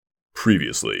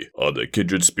Previously on the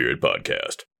Kindred Spirit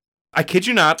podcast. I kid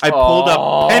you not, I pulled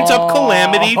up Pent-Up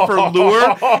Calamity for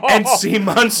Lure and Sea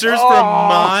Monsters for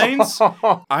Mines.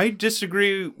 I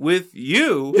disagree with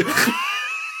you.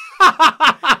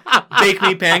 Bake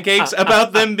me pancakes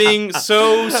about them being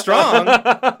so strong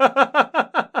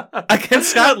against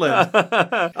Scotland.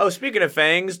 Oh, speaking of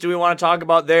fangs, do we want to talk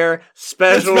about their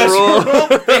special rule?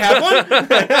 They have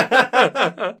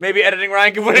one? Maybe editing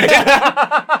Ryan can put it in.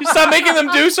 Stop making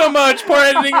them do so much. Poor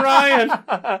editing Ryan.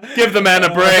 Give the man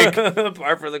a break.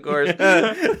 Par for the course.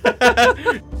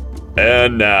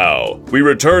 And now, we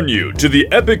return you to the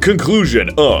epic conclusion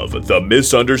of the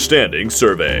Misunderstanding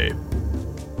Survey.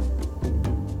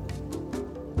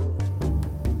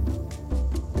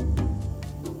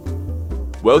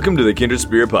 Welcome to the Kindred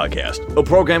Spirit Podcast, a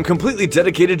program completely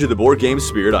dedicated to the board game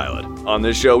Spirit Island. On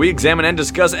this show, we examine and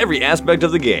discuss every aspect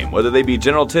of the game, whether they be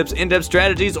general tips, in-depth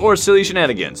strategies, or silly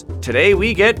shenanigans. Today,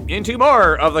 we get into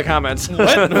more of the comments.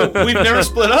 What? We've never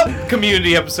split up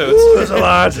community episodes. Ooh, there's a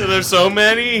lot. There's so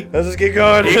many. Let's just get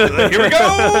going. Here we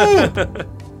go.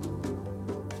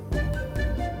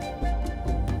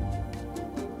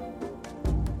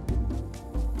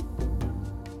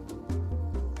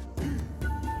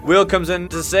 Will comes in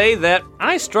to say that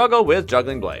I struggle with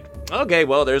juggling blade. Okay,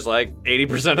 well, there's like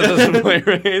 80% of this in play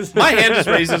raise. My hand is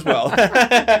raised as well.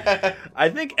 I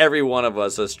think every one of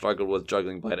us has struggled with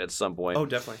juggling blade at some point. Oh,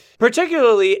 definitely.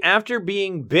 Particularly after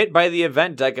being bit by the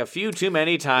event deck a few too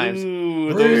many times.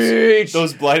 Ooh,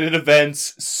 those blighted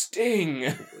events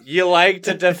sting. You like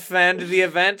to defend the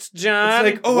events, John?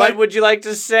 It's like, oh, what would you like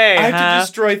to say? I have to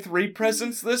destroy 3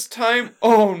 presents this time?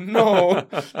 Oh, no.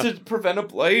 To prevent a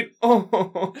blight?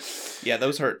 Oh. Yeah,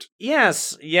 those hurt.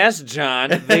 Yes,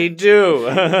 John, they do.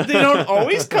 They don't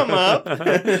always come up.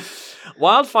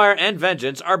 Wildfire and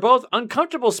Vengeance are both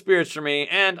uncomfortable spirits for me,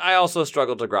 and I also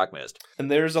struggle to Grok Mist. And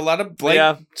there's a lot of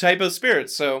blight type of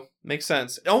spirits, so makes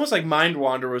sense. Almost like Mind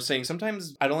Wanderer was saying,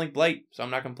 sometimes I don't like blight, so I'm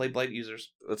not going to play blight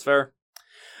users. That's fair.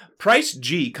 Price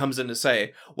G comes in to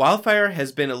say, Wildfire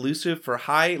has been elusive for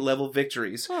high-level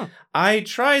victories. I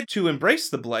tried to embrace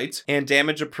the blights and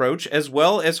damage approach, as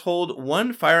well as hold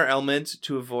 1 fire element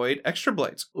to avoid extra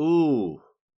blights. Ooh,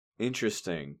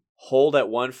 interesting. Hold at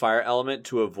 1 fire element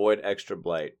to avoid extra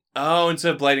blight. Oh,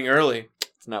 instead of blighting early.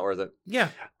 It's not worth it. Yeah.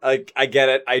 I get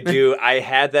it. I do. I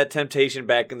had that temptation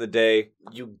back in the day.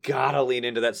 You gotta lean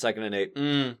into that 2nd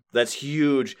innate. That's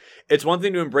huge. It's one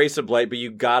thing to embrace a blight, but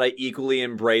you gotta equally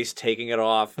embrace taking it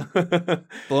off.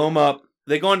 Blow them up.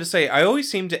 They go on to say, I always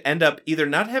seem to end up either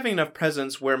not having enough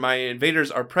presence where my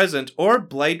invaders are present, or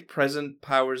blight present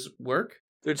powers work.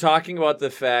 They're talking about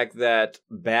the fact that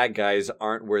bad guys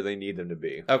aren't where they need them to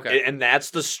be. Okay. And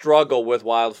that's the struggle with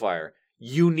Wildfire.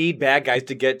 You need bad guys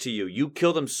to get to you. You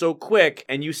kill them so quick,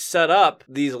 and you set up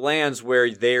these lands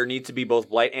where there needs to be both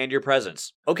blight and your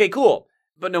presence. Okay, cool.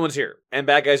 But no one's here. And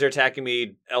bad guys are attacking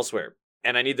me elsewhere.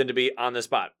 And I need them to be on the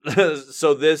spot.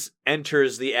 So this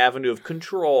enters the avenue of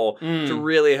control to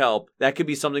really help. That could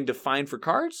be something to find for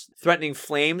cards. Threatening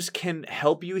Flames can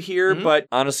help you here, but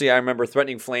honestly, I remember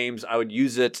Threatening Flames, I would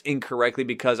use it incorrectly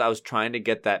because I was trying to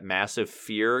get that massive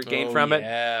fear gain from it.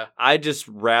 I'd just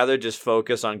rather just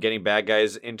focus on getting bad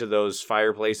guys into those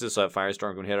fireplaces so that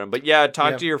Firestorm can hit them. But yeah,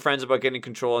 talk to your friends about getting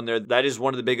control in there. That is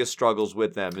one of the biggest struggles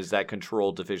with them, is that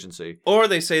control deficiency. Or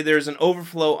they say there's an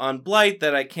overflow on blight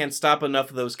that I can't stop enough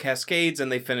of those cascades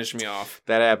and they finish me off.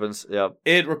 That happens, yep.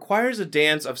 It requires a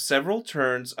dance of several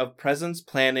turns of presence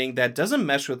planning that doesn't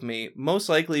mesh with me, most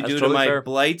likely due to my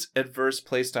blight adverse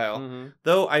playstyle.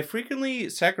 Though I frequently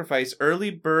sacrifice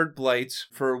early bird blights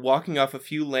for walking off a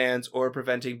few lands or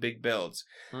preventing big builds.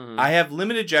 I have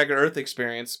limited Jagged Earth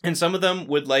experience, and some of them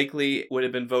would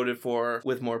have been voted for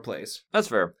with more plays. That's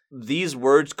fair. These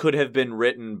words could have been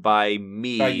written by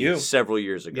me several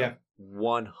years ago. Yeah.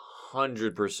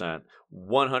 100%.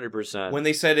 100%. When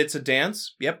they said it's a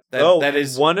dance, that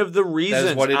is one of the reasons.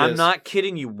 That is what it I'm is. not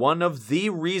kidding you. One of the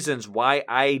reasons why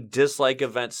I dislike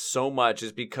events so much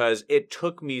is because it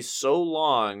took me so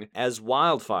long as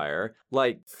Wildfire,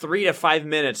 like 3 to 5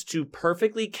 minutes, to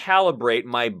perfectly calibrate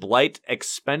my blight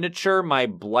expenditure, my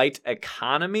blight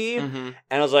economy. And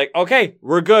I was like, okay,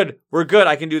 we're good.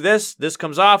 I can do this. This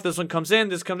comes off. This one comes in.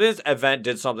 This comes in. Event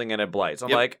did something and it blights.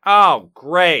 I'm like, oh,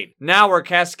 great. Now we're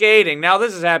cascading. Now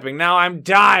this is happening. Now I'm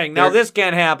dying. Now this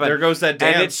can't happen. There goes that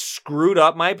dance. And it screwed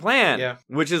up my plan. Yeah.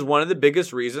 Which is one of the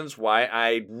biggest reasons why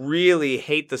I really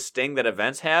hate the sting that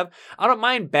events have. I don't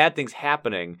mind bad things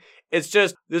happening. It's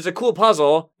just, there's a cool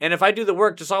puzzle, and if I do the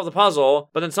work to solve the puzzle,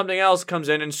 but then something else comes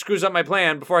in and screws up my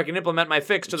plan before I can implement my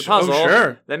fix to the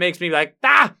puzzle, that makes me like,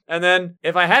 ah! And then,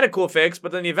 if I had a cool fix,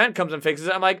 but then the event comes and fixes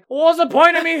it, I'm like, well, what's the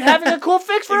point of me having a cool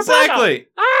fix for a puzzle? Exactly.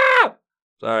 Ah!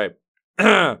 Sorry.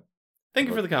 Thank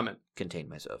you for the comment. Contain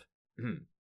myself.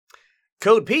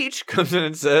 Code Peach comes in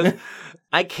and says,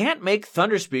 I can't make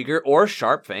Thunder Speaker or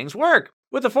Sharp Fangs work.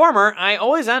 With the former, I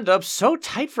always end up so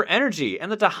tight for energy, and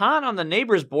the Dahan on the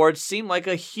neighbor's board seem like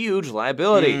a huge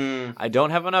liability. I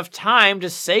don't have enough time to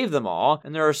save them all,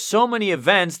 and there are so many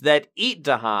events that eat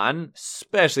Dahan,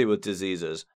 especially with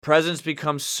diseases. Presence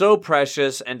becomes so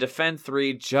precious, and Defend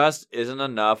 3 just isn't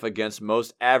enough against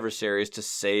most adversaries to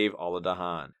save all the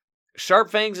Dahan. Sharp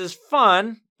Fangs is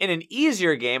fun. In an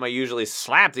easier game, I usually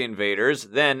slap the invaders,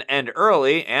 then end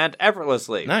early and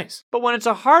effortlessly. Nice. But when it's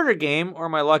a harder game, or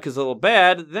my luck is a little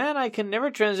bad, then I can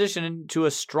never transition into a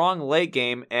strong late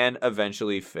game and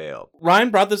eventually fail.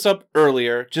 Ryan brought this up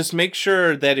earlier. Just make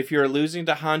sure that if you're losing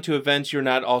Dahan to events, you're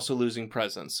not also losing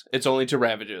Presence. It's only to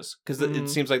Ravages. Because it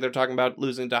seems like they're talking about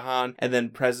losing Dahan and then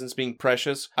Presence being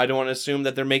precious. I don't want to assume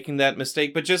that they're making that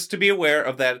mistake, but just to be aware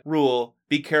of that rule.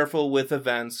 Be careful with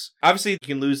events. Obviously, you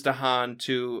can lose Dahan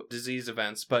to disease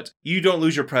events, but you don't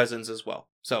lose your presence as well.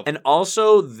 And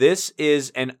also, this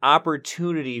is an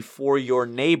opportunity for your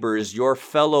neighbors, your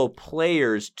fellow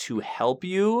players, to help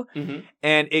you.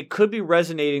 And it could be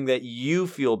resonating that you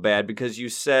feel bad because you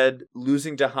said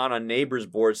losing Dahan on neighbors'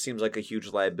 board seems like a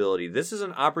huge liability. This is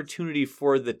an opportunity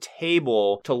for the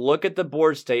table to look at the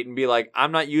board state and be like,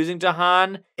 I'm not using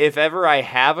Dahan. If ever I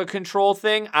have a control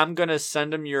thing, I'm going to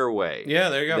send them your way. Yeah,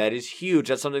 there you go. That is huge.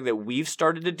 That's something that we've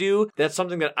started to do. That's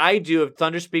something that I do of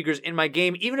Thunder Speakers in my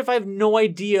game, even if I have no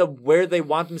idea where they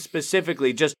want them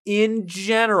specifically. Just in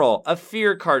general, a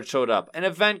fear card showed up, an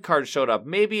event card showed up,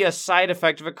 maybe a side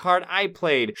effect of a card I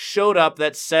played showed up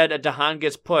that said a Dahan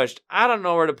gets pushed. I don't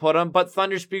know where to put them, but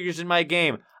Thunder Speakers in my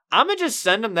game. I'm going to just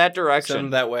send them that direction. Send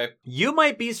them that way. You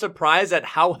might be surprised at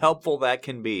how helpful that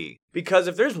can be. Because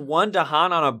if there's one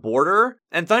Dahan on a border,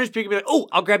 and Thunder Speaker can be like, oh,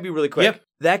 I'll grab you really quick. Yep.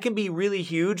 That can be really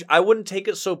huge. I wouldn't take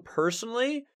it so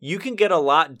personally. You can get a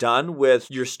lot done with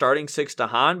your starting 6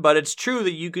 Dahan, but it's true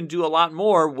that you can do a lot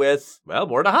more with, well,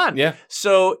 more Dahan. Yeah.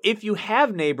 So if you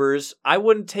have neighbors, I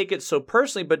wouldn't take it so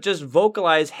personally, but just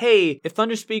vocalize, hey, if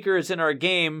Thunder Speaker is in our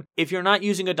game, if you're not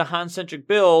using a Dahan-centric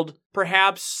build,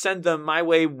 perhaps send them my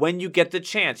way when you get the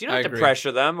chance. You don't have to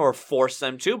pressure them or force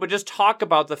them to, but just talk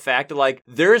about the fact that, like,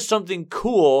 there is something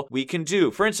cool we can do.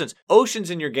 For instance,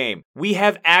 Ocean's in your game. We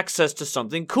have access to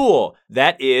something cool.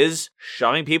 That is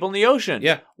shoving people in the ocean.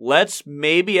 Yeah. Let's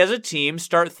maybe as a team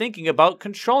start thinking about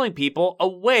controlling people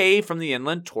away from the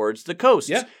inland towards the coast.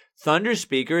 Yeah. Thunder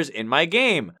Speakers in my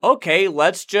game. Okay,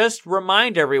 let's just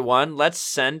remind everyone, let's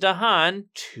send Dahan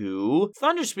to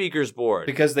Thunder Speakers board.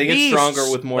 Because they get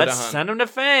stronger with more let's Dahan. Let's send them to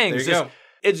Fangs. There you go.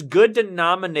 It's good to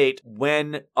nominate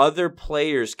when other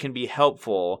players can be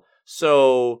helpful.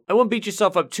 So I wouldn't beat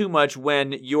yourself up too much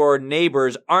when your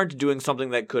neighbors aren't doing something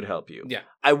that could help you. Yeah.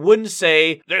 I wouldn't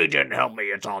say, they didn't help me,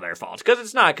 it's all their fault. Because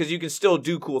it's not, because you can still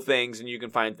do cool things and you can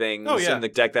find things in the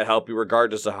deck that help you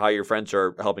regardless of how your friends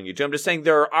are helping you too. I'm just saying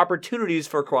there are opportunities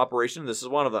for cooperation, and this is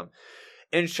one of them.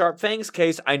 In Sharp Fang's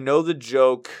case, I know the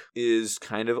joke is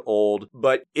kind of old,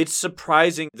 but it's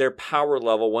surprising their power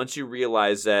level once you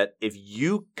realize that if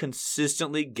you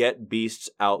consistently get beasts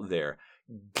out there,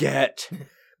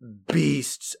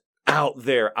 beasts out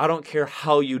there. I don't care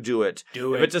how you do it.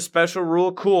 If it's a special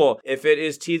rule, cool. If it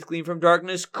is Teeth Gleam from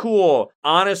Darkness, cool.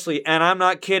 Honestly, and I'm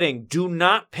not kidding, do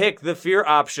not pick the fear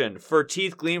option for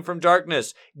Teeth Gleam from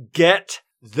Darkness. Get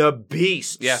the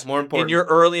beasts. Yeah, more important. In your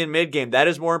early and mid game. That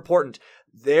is more important.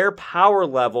 Their power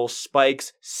level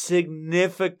spikes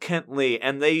significantly,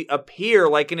 and they appear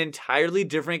like an entirely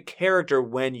different character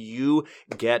when you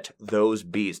get those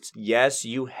beasts. Yes,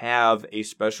 you have a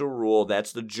special rule.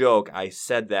 That's the joke. I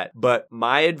said that. But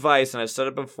my advice, and I've said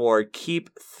it before, keep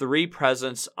 3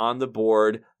 presents on the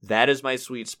board. That is my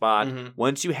sweet spot.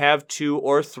 Once you have 2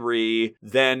 or 3,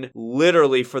 then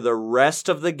literally for the rest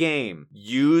of the game,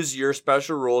 use your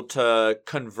special rule to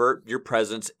convert your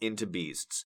presents into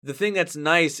beasts. The thing that's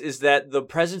nice is that the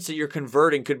presence that you're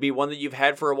converting could be one that you've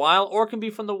had for a while, or it can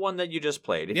be from the one that you just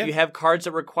played. If you have cards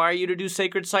that require you to do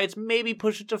sacred sites, maybe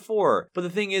push it to 4. But the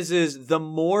thing is the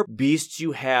more beasts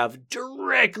you have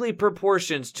directly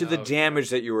proportions to the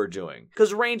damage that you are doing.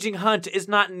 Because ranging hunt is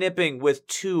not nipping with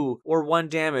 2 or 1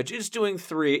 damage. It's doing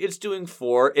 3, it's doing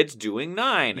 4, it's doing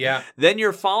 9. Yeah. Then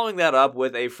you're following that up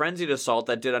with a frenzied assault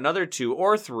that did another 2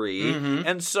 or 3.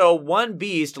 And so one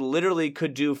beast literally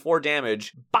could do 4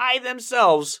 damage by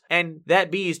themselves, and that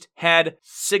beast had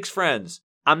 6 friends.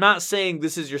 I'm not saying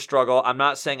this is your struggle. I'm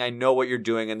not saying I know what you're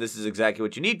doing and this is exactly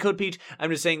what you need, Code Peach. I'm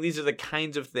just saying these are the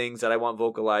kinds of things that I want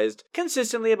vocalized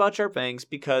consistently about Sharp Fangs,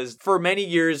 because for many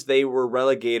years they were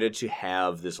relegated to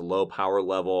have this low power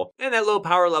level. And that low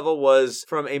power level was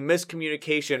from a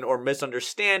miscommunication or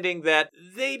misunderstanding that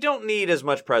they don't need as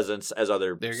much presence as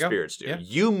other spirits do. Yeah.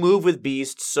 You move with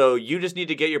beasts, so you just need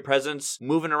to get your presence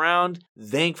moving around.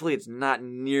 Thankfully, it's not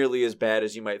nearly as bad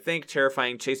as you might think.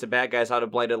 Terrifying chase the bad guys out of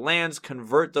blighted lands,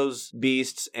 convert those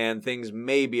beasts, and things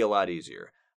may be a lot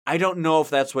easier. I don't know if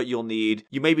that's what you'll need.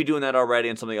 You may be doing that already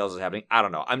and something else is happening. I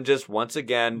don't know. I'm just, once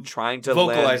again, trying to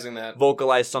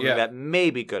vocalize something that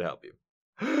maybe could help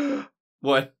you.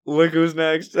 What? Look who's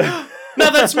next.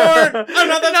 Not that smart! I'm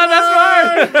not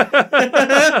that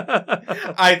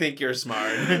smart! I think you're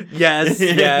smart. Yes,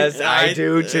 I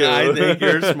do too. I think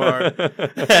you're smart.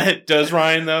 Does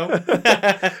Ryan, though?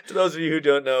 To those of you who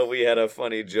don't know, we had a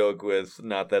funny joke with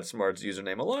Not That Smart's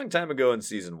username a long time ago in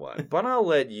Season 1, but I'll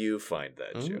let you find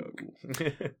that joke.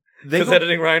 Because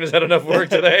editing Ryan has had enough work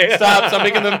today. Stop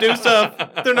making them do stuff.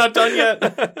 They're not done yet.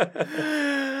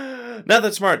 Not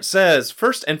That Smart says,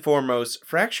 first and foremost,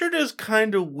 Fractured is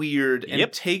kind of weird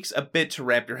and takes a bit to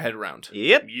wrap your head around.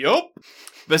 Yep.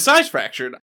 Besides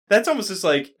Fractured, that's almost just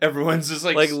like everyone's just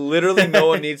like... Like literally no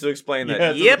one needs to explain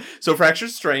that. So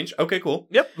Fractured's strange. Okay, cool.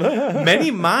 Yep. Many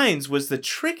Minds was the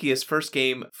trickiest first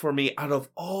game for me out of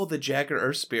all the Jagged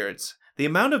Earth Spirits. The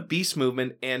amount of beast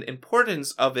movement and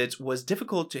importance of it was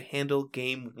difficult to handle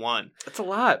game 1. That's a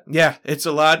lot. Yeah, it's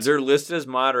a lot. They're listed as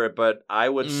moderate, but I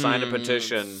would sign a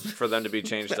petition for them to be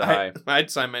changed to high.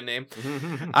 I'd sign my name.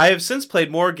 I have since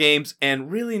played more games and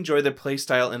really enjoy their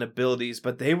playstyle and abilities,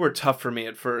 but they were tough for me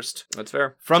at first. That's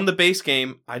fair. From the base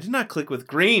game, I did not click with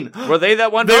green. Were they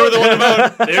that one vote? They were the one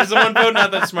vote. There's the one vote,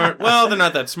 Not That Smart. Well, they're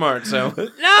not that smart, so... No!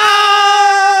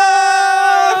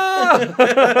 No,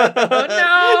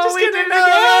 just we did it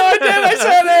again. I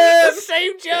said it. The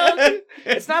same joke.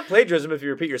 It's not plagiarism if you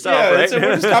repeat yourself, right?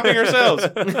 We're just copying ourselves.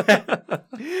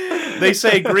 They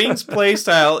say Green's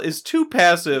playstyle is too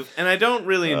passive, and I don't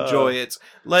really enjoy it.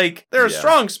 Like, they're a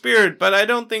strong spirit, but I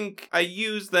don't think I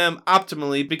use them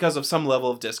optimally because of some level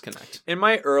of disconnect. In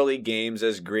my early games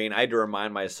as Green, I had to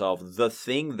remind myself the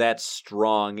thing that's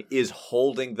strong is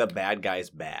holding the bad guys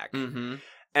back. Mm-hmm.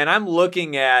 And I'm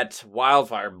looking at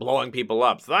Wildfire blowing people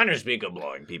up, Thunderspeaker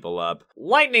blowing people up,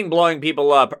 Lightning blowing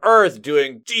people up, Earth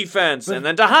doing defense, and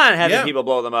then Dahan having people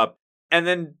blow them up. And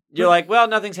then you're like, well,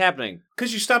 nothing's happening.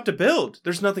 Because you stop to build.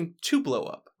 There's nothing to blow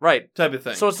up. Right. Type of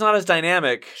thing. So it's not as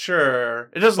dynamic.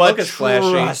 Sure. It doesn't look as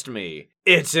flashy. Trust me,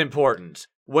 it's important.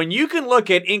 When you can look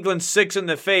at England 6 in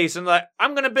the face and like,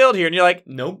 I'm going to build here, and you're like,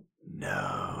 nope.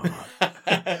 No.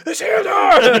 It's here,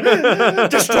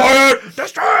 destroy it!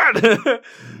 Destroy it!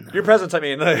 Your presence, I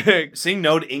mean. Like, saying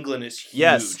no to England is huge.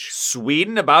 Yes.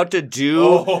 Sweden about to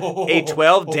do a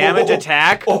 12 damage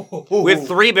attack with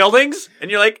 3 buildings? And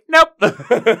you're like, nope. No,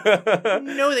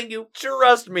 thank you.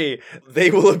 Trust me, they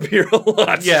will appear a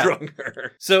lot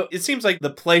stronger. So it seems like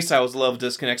the playstyles love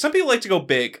disconnect. Some people like to go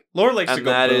big. Laura likes to go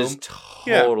boom. And that is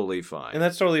totally fine. And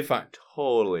that's totally fine.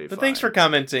 Totally fine. But thanks for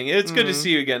commenting. It's good to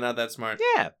see you again. Not that smart.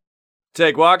 Yeah.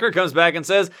 Take Walker comes back and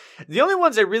says, the only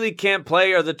ones I really can't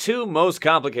play are the 2 most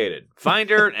complicated,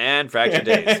 Finder and Fractured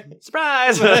Days.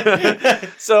 Surprise!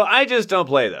 So I just don't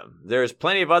play them. There's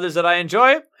plenty of others that I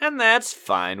enjoy, and that's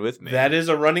fine with me. That is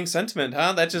a running sentiment,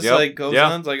 huh? That just like goes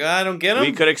on. It's like, I don't get them.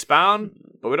 We could expound,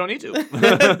 but we don't need to.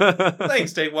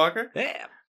 Thanks, Take Walker. Yeah.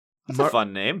 That's a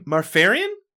fun name.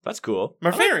 Marfarian? That's cool.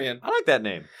 Marfarian. I like that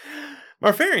name.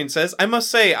 Marfarian says, I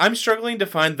must say, I'm struggling to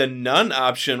find the none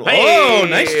option. Hey! Oh,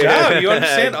 nice job. You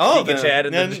understand all of them. Chat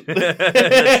in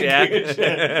the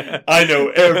chat. I know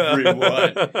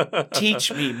everyone.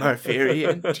 Teach me,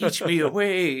 Marfarian. Teach me your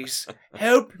ways.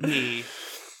 Help me.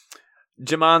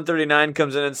 Jamon39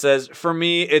 comes in and says, for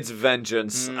me, it's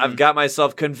vengeance. I've got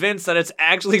myself convinced that it's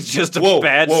actually just a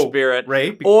bad spirit.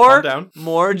 Ray, or calm down.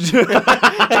 More...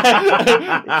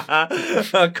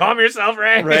 Calm yourself,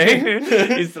 Ray.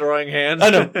 Ray? He's throwing hands. Oh,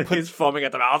 no. He's foaming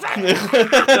at the mouth.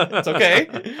 It's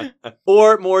okay.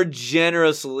 Or more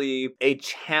generously, a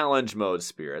challenge mode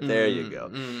spirit. There you go.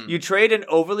 You trade an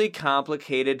overly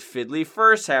complicated, fiddly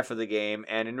first half of the game,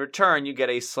 and in return, you get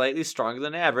a slightly stronger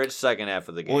than average second half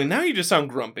of the game. Well, now you just sound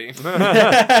grumpy.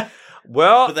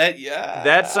 Well,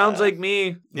 that sounds like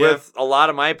me with a lot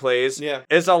of my plays. Yeah.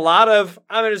 It's a lot of,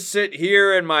 I'm going to sit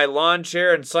here in my lawn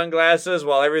chair and sunglasses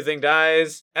while everything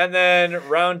dies. And then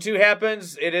round 2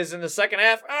 happens. It is in the second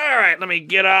half. All right, let me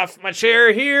get off my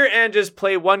chair here and just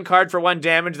play 1 card for 1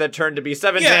 damage that turned to be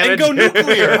 7 damage. Yeah, and go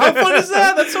nuclear. How fun is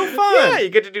that? That's so fun. Yeah, you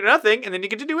get to do nothing, and then you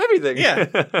get to do everything. Yeah.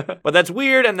 But that's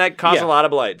weird, and that costs a lot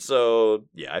of blight. So,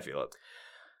 yeah, I feel it.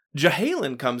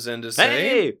 Jehalyn comes in to say,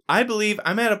 hey! I believe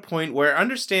I'm at a point where I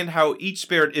understand how each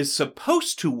spirit is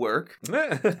supposed to work.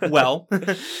 Well,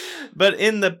 but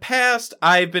in the past,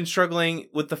 I've been struggling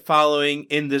with the following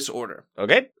in this order.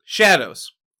 Okay.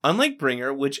 Shadows. Unlike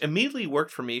Bringer, which immediately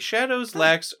worked for me, Shadows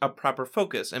lacks a proper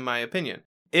focus, in my opinion.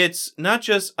 It's not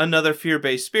just another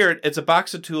fear-based spirit, it's a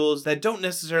box of tools that don't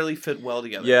necessarily fit well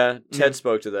together. Yeah, Ted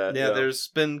spoke to that. Yeah, there's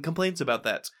been complaints about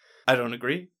that. I don't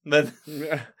agree, but...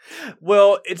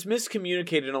 Well, it's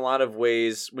miscommunicated in a lot of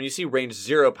ways. When you see range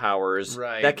 0 powers,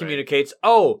 that communicates,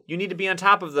 oh, you need to be on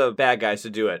top of the bad guys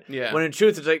to do it. Yeah. When in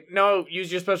truth, it's like, no,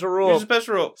 use your special rule. Use a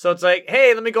special rule. So it's like,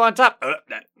 hey, let me go on top.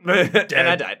 And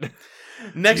I died.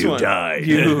 Next one. Died.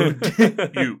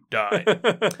 You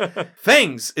died.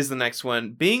 Fangs is the next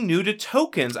one. Being new to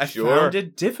tokens, I found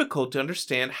it difficult to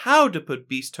understand how to put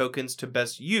beast tokens to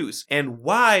best use, and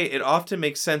why it often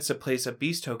makes sense to place a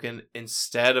beast token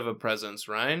instead of a presence.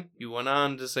 Ryan, you went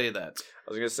on to say that.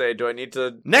 I was going to say, do I need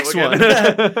to... Next one.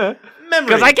 Memory.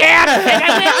 Because I can!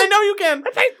 I know you can!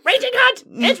 Raging Hunt!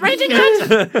 It's Raging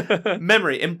Hunt!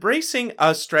 Memory. Embracing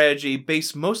a strategy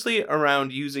based mostly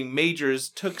around using majors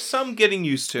took some getting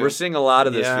used to. We're seeing a lot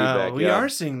of this feedback. We are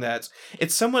seeing that.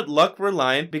 It's somewhat luck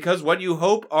reliant because what you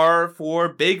hope are for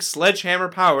big sledgehammer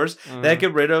powers that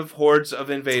get rid of hordes of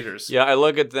invaders. Yeah, I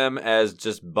look at them as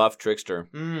just buff trickster.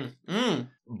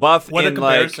 Buff what in a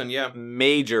comparison,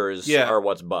 majors are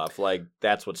what's buff. Like,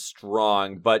 that's what's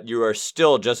strong, but you are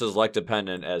still just as luck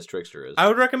dependent as Trickster is. I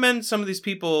would recommend some of these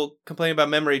people complaining about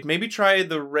memory, maybe try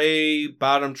the Ray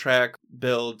bottom track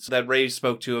builds that Ray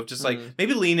spoke to, of just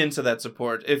maybe lean into that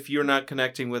support if you're not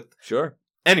connecting with... Sure.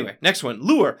 Anyway, next one,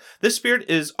 Lure. This spirit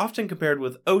is often compared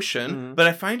with Ocean, but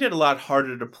I find it a lot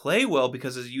harder to play well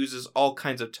because it uses all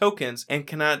kinds of tokens and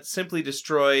cannot simply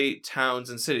destroy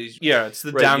towns and cities. Yeah, it's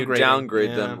the downgrade. You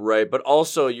downgrade them, right. But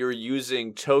also you're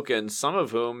using tokens, some of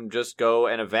whom just go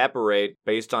and evaporate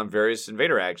based on various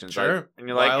invader actions. Sure. Right? And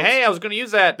you're like, hey, I was going to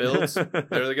use that. Builds. There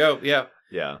they go. Yeah.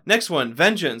 Yeah. Next one,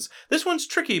 Vengeance. This one's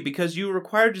tricky because you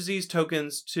require disease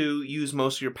tokens to use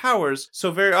most of your powers,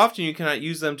 so very often you cannot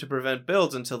use them to prevent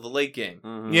builds until the late game.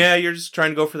 Yeah, you're just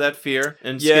trying to go for that fear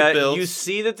and skip builds. You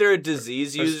see that they're a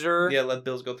disease user. Yeah, let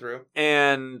builds go through.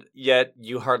 And yet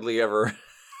you hardly ever...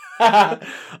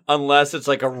 Unless it's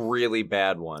like a really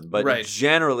bad one. But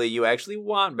generally, you actually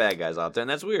want bad guys out there, and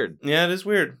that's weird. Yeah, it is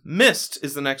weird. Mist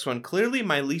is the next one. Clearly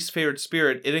my least favorite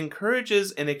spirit. It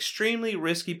encourages an extremely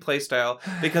risky playstyle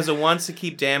because it wants to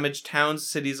keep damaged towns,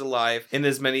 cities alive in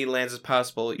as many lands as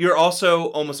possible. You're also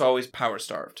almost always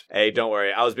power-starved. Hey, don't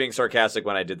worry. I was being sarcastic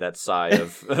when I did that sigh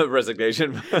of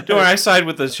resignation. Don't worry, I side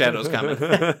with the Shadows comment.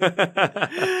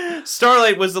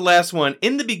 Starlight was the last one.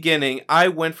 In the beginning, I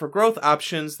went for growth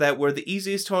options that were the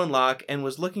easiest to unlock and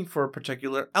was looking for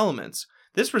particular elements.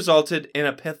 This resulted in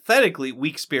a pathetically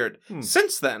weak spirit.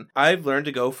 Since then, I've learned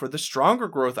to go for the stronger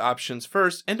growth options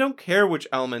first and don't care which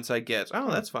elements I get.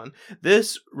 Oh, that's fun.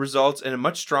 This results in a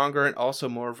much stronger and also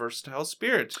more versatile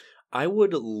spirit. I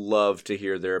would love to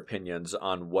hear their opinions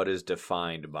on what is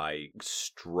defined by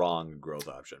strong growth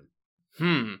option.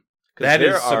 That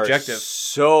is subjective.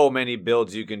 So many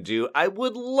builds you can do. I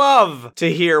would love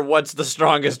to hear what's the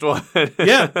strongest one.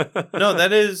 Yeah. No,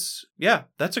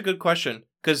 that's a good question.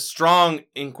 Because strong,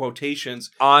 in quotations...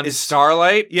 On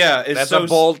Starlight? Yeah. That's a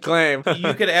bold claim.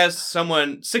 You could ask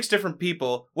 6 different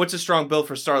people, what's a strong build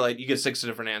for Starlight? You get 6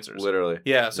 different answers. Literally.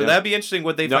 Yeah, so that'd be interesting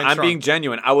what they find strong. I'm being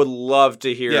genuine. I would love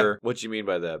to hear what you mean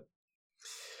by that.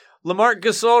 Lamarck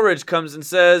Gasolridge comes and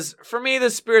says, for me, the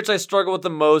spirits I struggle with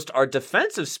the most are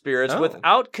defensive spirits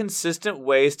without consistent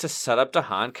ways to set up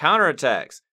Dahan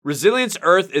counterattacks. Resilience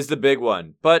Earth is the big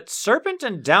one, but Serpent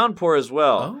and Downpour as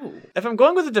well. If I'm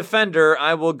going with a defender,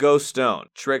 I will go Stone.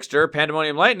 Trickster,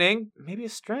 Pandemonium Lightning, maybe a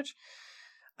stretch.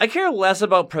 I care less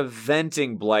about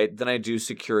preventing blight than I do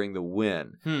securing the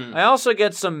win. I also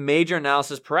get some major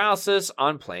analysis paralysis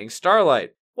on playing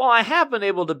Starlight. While I have been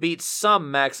able to beat some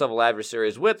max-level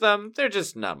adversaries with them, they're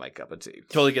just not my cup of tea.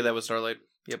 Totally get that with Starlight.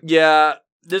 Yep. Yeah,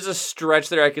 there's a stretch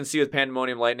there I can see with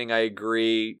Pandemonium Lightning, I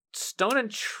agree. Stone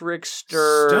and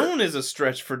Trickster... Stone is a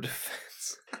stretch for defense.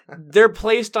 Their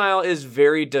playstyle is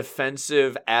very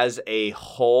defensive as a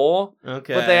whole.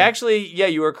 Okay. But they actually,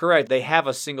 you were correct. They have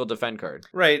a single defend card.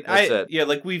 Right. That's it. Yeah,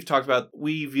 like we've talked about,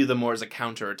 we view them more as a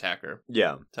counter-attacker.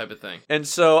 Yeah. Type of thing. And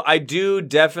so I do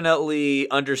definitely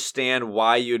understand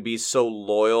why you would be so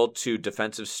loyal to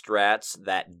defensive strats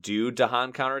that do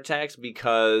Dahan counterattacks,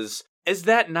 because... Is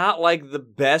that not like the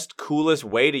best, coolest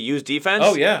way to use defense?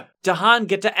 Oh, yeah. Dahan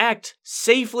get to act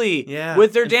safely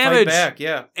with their damage. Fight back,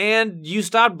 yeah. And you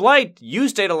stopped Blight. You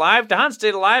stayed alive, Dahan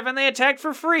stayed alive, and they attacked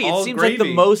for free. All it seems gravy. like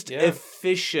the most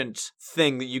efficient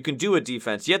thing that you can do with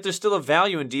defense. Yet there's still a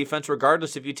value in defense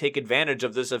regardless if you take advantage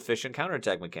of this efficient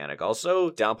counterattack mechanic. Also,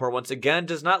 Downpour once again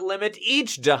does not limit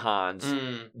each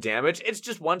Dahan's damage. It's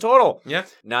just one total. Yeah.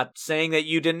 Not saying that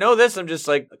you didn't know this. I'm just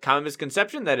like, a common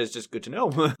misconception that is just good to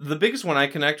know. The biggest one I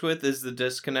connect with is the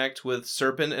disconnect with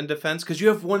Serpent in defense, because you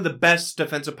have one of the best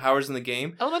defensive powers in the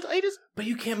game. Elemental Aegis? But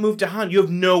you can't move Dahan. You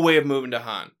have no way of moving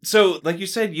Dahan. So, like you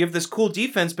said, you have this cool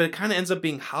defense, but it kind of ends up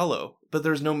being hollow. But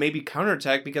there's no maybe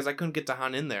counterattack because I couldn't get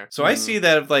Dahan in there. So I see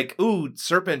that of like, ooh,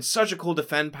 Serpent, such a cool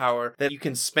defend power that you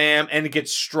can spam and it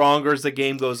gets stronger as the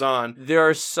game goes on. There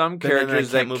are some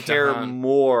characters that care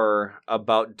more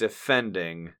about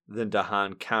defending than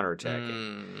Dahan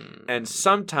counterattacking. And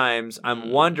sometimes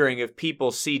I'm wondering if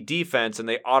people see defense and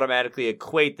they automatically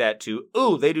equate that to,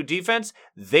 ooh, they do defense,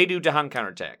 they do Dahan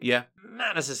counterattack. Yeah.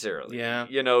 Not necessarily. Yeah.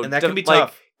 You know, and that can be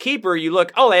tough. Keeper, you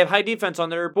look, oh, they have high defense on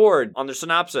their board, on their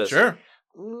synopsis. Sure.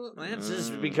 That's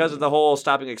just because of the whole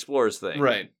stopping explorers thing.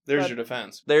 Right. There's your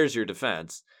defense. There's your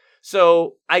defense.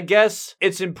 So I guess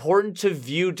it's important to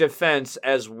view defense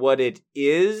as what it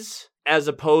is, as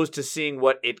opposed to seeing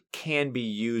what it can be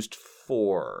used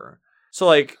for. So,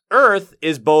 like, Earth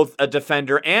is both a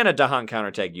defender and a Dahan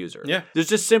counterattack user. Yeah. There's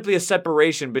just simply a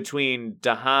separation between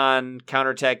Dahan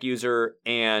counterattack user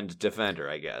and defender,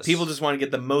 I guess. People just want to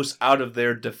get the most out of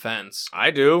their defense. I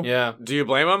do. Yeah. Do you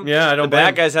blame them? Yeah, I don't blame blame them. The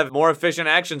bad guys have more efficient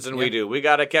actions than we do. We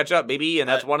got to catch up, baby, and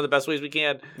that's one of the best ways we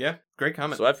can. Yeah, great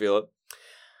comment. So I feel it.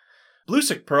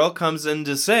 Bluesick Pearl comes in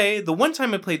to say, the one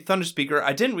time I played Thunderspeaker,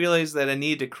 I didn't realize that I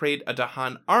needed to create a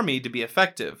Dahan army to be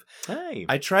effective. Hey.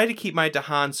 I tried to keep my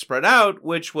Dahan spread out,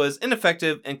 which was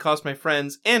ineffective and cost my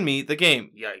friends and me the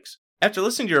game. Yikes. After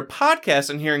listening to your podcast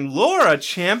and hearing Laura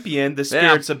champion the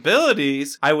spirit's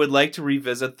abilities, I would like to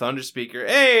revisit Thunderspeaker.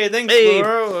 Hey, thanks,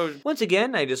 Laura. Once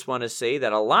again, I just want to say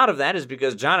that a lot of that is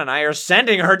because John and I are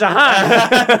sending her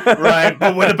Dahan. Right,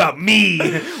 but what about me?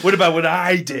 What about what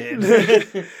I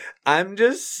did? I'm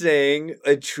just saying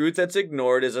a truth that's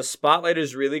ignored is a spotlight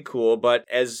is really cool, but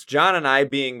as John and I,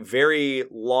 being very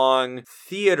long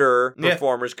theater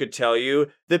performers, could tell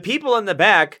you, the people in the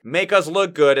back make us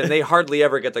look good and they hardly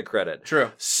ever get the credit.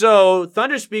 True. So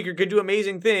Thunderspeaker can do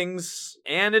amazing things,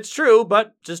 and it's true,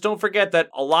 but just don't forget that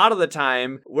a lot of the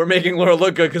time we're making Laura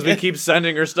look good because we keep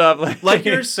sending her stuff. Like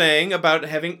you're saying about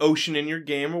having Ocean in your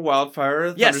game or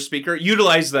Wildfire, Thunderspeaker,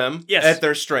 utilize them at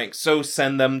their strengths. So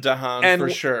send them Dahan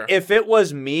for sure. If it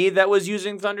was me that was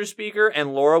using Thunderspeaker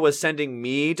and Laura was sending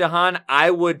me Dahan, I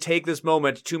would take this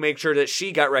moment to make sure that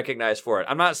she got recognized for it.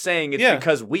 I'm not saying it's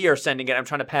because we are sending it. I'm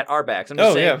trying to pat our backs. I'm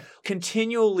just saying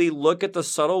continually look at the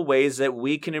subtle ways that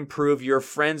we can improve your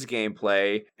friend's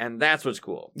gameplay, and that's what's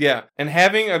cool. Yeah, and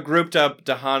having a grouped up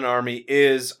Dahan army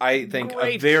is, I think,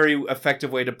 a very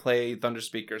effective way to play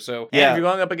Thunderspeaker. So, and if you're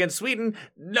going up against Sweden,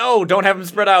 don't have them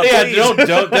spread out. Yeah, please.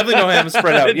 definitely don't have them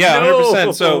spread out. Yeah,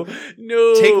 100%. So,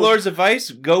 take Laura's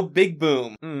advice, go big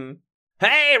boom.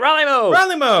 Hey, Raleigh Mo!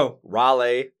 Raleigh Mo!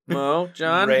 Raleigh Mo,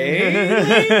 John.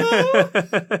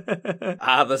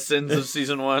 The sins of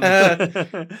season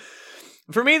 1.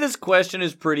 For me, this question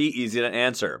is pretty easy to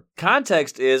answer.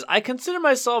 Context is, I consider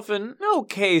myself an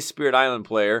okay Spirit Island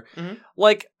player.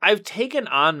 Like, I've taken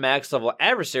on max level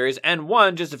adversaries and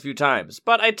won just a few times,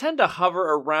 but I tend to hover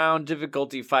around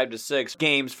difficulty 5 to 6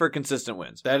 games for consistent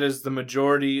wins. That is the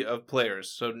majority of players,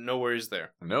 so no worries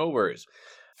there. No worries.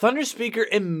 Thunderspeaker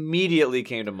immediately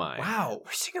came to mind. Wow.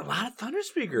 We're seeing a lot of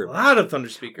Thunderspeaker. A lot of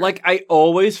Thunderspeaker. Like, I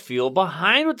always feel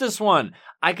behind with this one.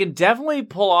 I can definitely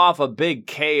pull off a big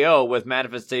KO with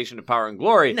Manifestation of Power and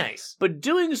Glory. Nice. But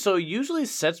doing so usually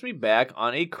sets me back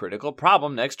on a critical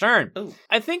problem next turn. Ooh.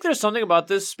 I think there's something about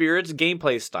this spirit's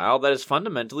gameplay style that is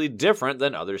fundamentally different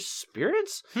than other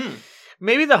spirits.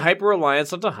 Maybe the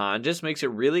hyper-reliance on Tahan just makes it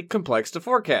really complex to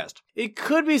forecast. It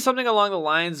could be something along the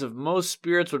lines of most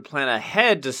spirits would plan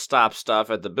ahead to stop stuff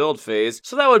at the build phase,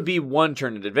 so that would be one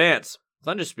turn in advance.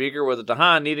 Thunderspeaker with a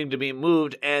Tahan needing to be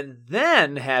moved and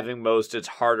then having most its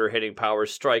harder-hitting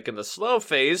powers strike in the slow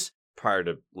phase, prior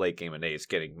to late game and Ace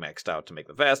getting maxed out to make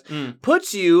them fast,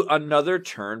 puts you another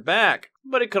turn back.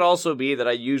 But it could also be that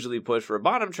I usually push for a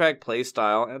bottom track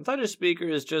playstyle, and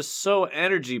Thunderspeaker is just so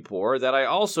energy poor that I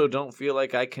also don't feel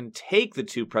like I can take the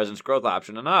 2 presence growth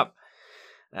option enough.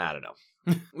 I don't know.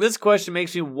 This question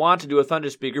makes me want to do a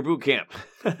Thunderspeaker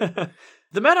bootcamp.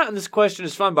 The meta on this question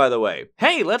is fun, by the way.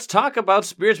 Hey, let's talk about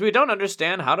spirits we don't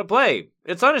understand how to play.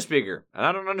 It's Thunderspeaker, and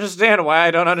I don't understand why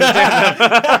I don't understand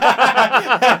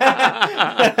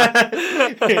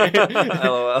them.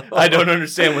 LOL. I don't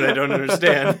understand what I don't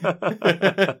understand.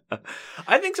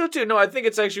 I think so, too. No, I think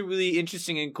it's actually really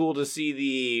interesting and cool to see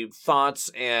the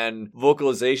thoughts and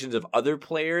vocalizations of other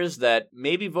players that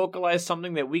maybe vocalize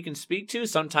something that we can speak to.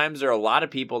 Sometimes there are a lot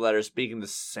of people that are speaking the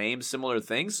same similar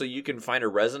things, so you can find a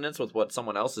resonance with what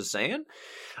someone else is saying.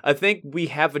 I think we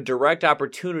have a direct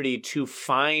opportunity to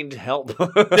find help. Well,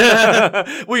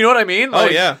 you know what I mean?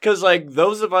 Like, oh, yeah. Because, like,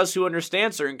 those of us who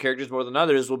understand certain characters more than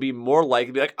others will be more likely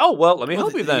to be like, oh, well, let me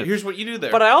help you then. Here's what you do there.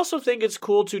 But I also think it's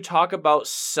cool to talk about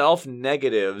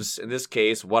self-negatives, in this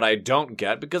case, what I don't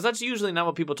get, because that's usually not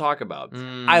what people talk about.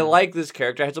 I like this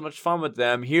character. I had so much fun with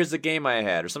them. Here's the game I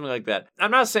had, or something like that.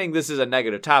 I'm not saying this is a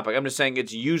negative topic. I'm just saying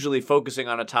it's usually focusing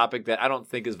on a topic that I don't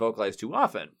think is vocalized too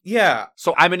often. Yeah.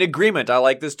 So I'm in agreement. I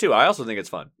like this, too. I also think it's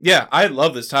fun. Yeah, I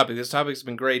love this topic. This topic's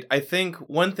been great. I think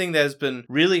one thing that has been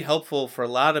really helpful for a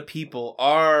lot of people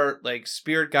are like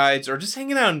spirit guides or just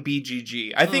hanging out in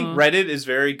BGG. I think Reddit is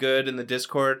very good and the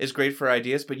Discord is great for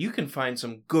ideas, but you can find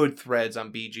some good threads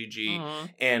on BGG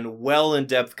and well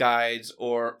in-depth guides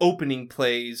or opening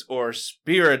plays or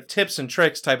spirit tips and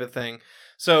tricks type of thing.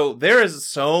 So there is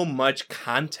so much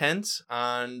content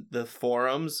on the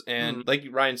forums, and like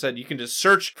Ryan said, you can just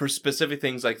search for specific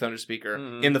things like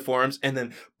Thunderspeaker in the forums, and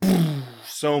then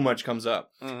so much comes up.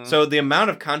 So the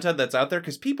amount of content that's out there,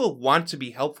 because people want to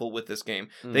be helpful with this game.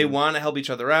 They want to help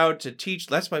each other out, to teach.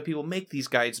 That's why people make these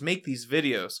guides, make these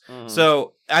videos.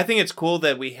 So I think it's cool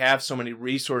that we have so many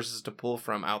resources to pull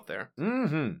from out there.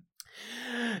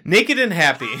 Naked and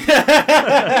Happy.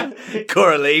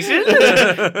 Correlation?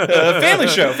 Family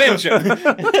show.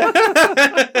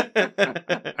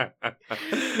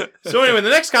 So anyway, the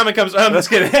next comment comes... I'm just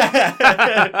kidding.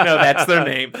 No, that's their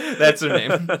name.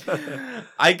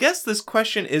 I guess this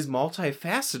question is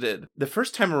multifaceted. The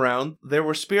first time around, there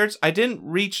were spirits I didn't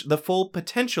reach the full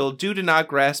potential due to not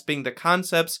grasping the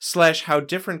concepts / how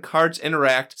different cards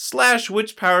interact /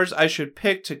 which powers I should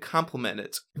pick to complement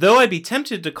it. Though I'd be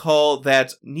tempted to call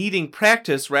that needing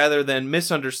practice rather than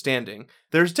misunderstanding.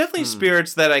 There's definitely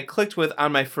spirits that I clicked with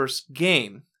on my first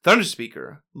game.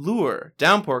 Thunderspeaker, Lure,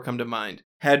 Downpour come to mind.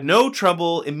 Had no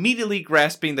trouble immediately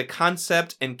grasping the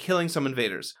concept and killing some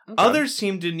invaders. Okay. Others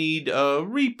seem to need a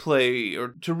replay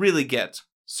or to really get.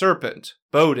 Serpent,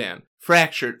 Bodan,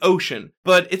 Fractured, Ocean.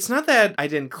 But it's not that I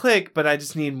didn't click, but I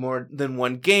just need more than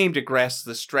one game to grasp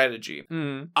the strategy.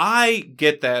 I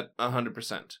get that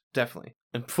 100%. Definitely.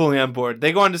 I'm fully on board.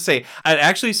 They go on to say, I'd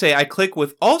actually say I click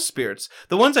with all spirits.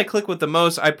 The ones I click with the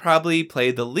most, I probably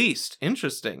play the least.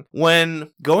 Interesting.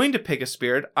 When going to pick a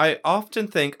spirit, I often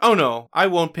think, oh no, I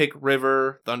won't pick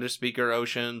River, Thunderspeaker,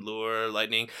 Ocean, Lure,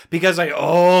 Lightning, because I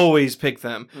always pick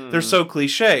them. They're so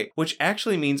cliche, which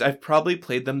actually means I've probably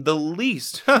played them the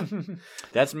least.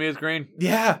 That's me with Green.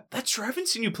 Yeah, that's true. I haven't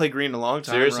seen you play Green in a long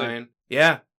time, Seriously? Ryan.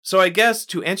 Yeah. So I guess,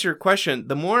 to answer your question,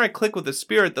 the more I click with a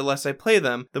spirit, the less I play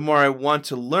them, the more I want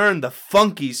to learn the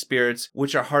funky spirits,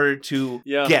 which are harder to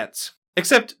get.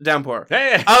 Except Downpour.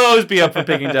 Hey! I'll always be up for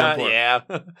picking Downpour. Yeah.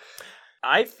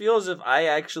 I feel as if I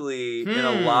actually, in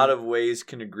a lot of ways,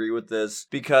 can agree with this,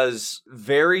 because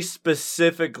very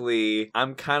specifically,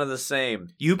 I'm kind of the same.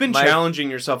 You've been challenging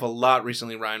yourself a lot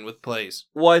recently, Ryan, with plays.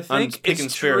 Well, I think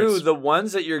it's true. The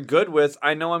ones that you're good with,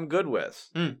 I know I'm good with.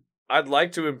 I'd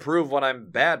like to improve what I'm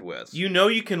bad with. You know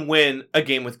you can win a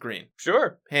game with Green.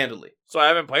 Sure. Handily. So I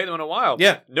haven't played them in a while.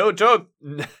 Yeah. No joke.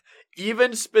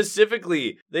 Even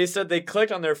specifically, they said they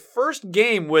clicked on their first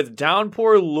game with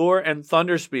Downpour, Lure, and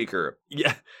Thunderspeaker.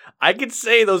 Yeah, I could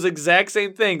say those exact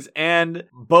same things. And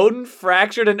Bodan,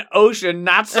 Fractured, and Ocean,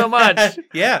 not so much.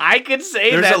 Yeah. I could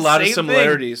say There's that a lot of same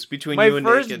similarities thing. between you and My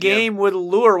first game with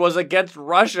Lure was against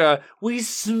Russia. We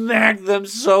smacked them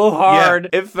so hard.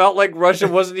 It felt like Russia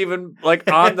wasn't even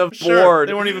like on the Sure, board.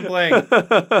 they weren't even playing.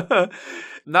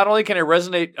 Not only can I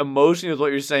resonate emotionally with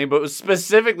what you're saying, but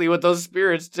specifically with those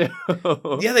spirits too.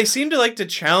 Yeah, they seem to like to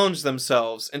challenge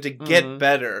themselves and to get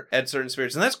better at certain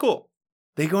spirits, and that's cool.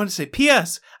 They go on to say,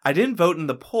 P.S. I didn't vote in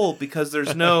the poll because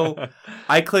there's no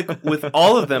I click with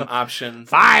all of them option.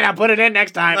 Fine, I'll put it in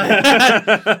next time.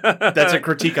 That's a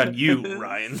critique on you,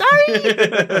 Ryan.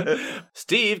 Sorry.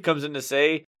 Steve comes in to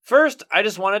say, first, I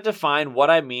just wanted to define what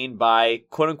I mean by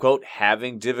quote-unquote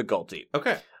having difficulty.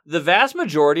 Okay. The vast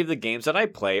majority of the games that I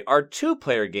play are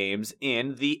two-player games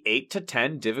in the 8 to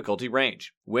 10 difficulty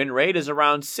range. Win rate is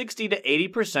around 60 to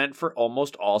 80% for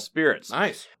almost all spirits.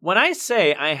 Nice. When I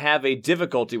say I have a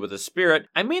difficulty with a spirit,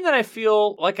 I mean that I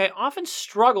feel like I often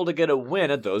struggle to get a win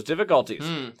at those difficulties.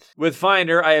 With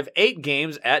Finder, I have 8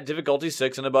 games at difficulty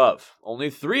 6 and above.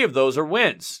 Only 3 of those are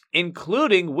wins,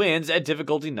 including wins at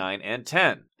difficulty 9 and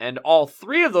 10. And all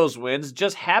 3 of those wins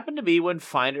just happened to be when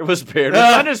Finder was paired with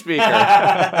Thunderspeaker.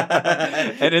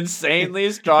 An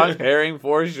insanely strong pairing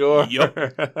for sure. Yup.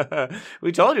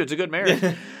 We told you it's a good marriage.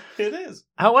 It is.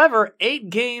 However, 8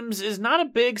 games is not a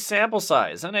big sample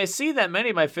size, and I see that many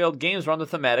of my failed games were on the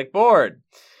thematic board.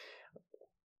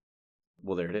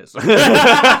 Well, there it is. Well,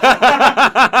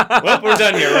 we're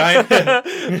done here, Ryan.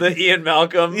 The Ian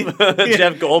Malcolm,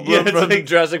 Jeff Goldblum from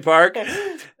Jurassic Park.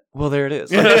 Well, there it is.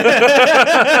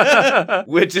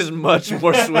 Which is much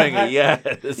more swingy,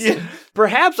 yes. Yeah.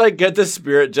 Perhaps I get the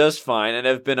spirit just fine and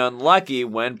have been unlucky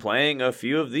when playing a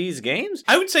few of these games.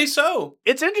 I would say so.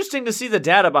 It's interesting to see the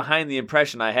data behind the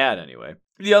impression I had, anyway.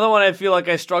 The other one I feel like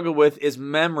I struggle with is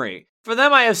memory. For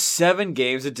them, I have 7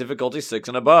 games at difficulty 6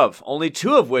 and above, only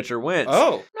 2 of which are wins.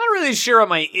 Oh. Not really sure what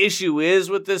my issue is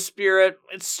with this spirit.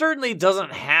 It certainly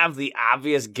doesn't have the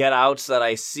obvious get-outs that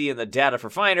I see in the data for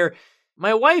Finder.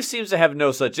 My wife seems to have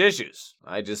no such issues.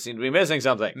 I just seem to be missing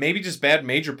something. Maybe just bad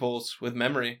major pulls with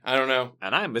memory. I don't know.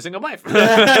 And I'm missing a wife.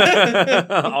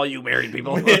 All you married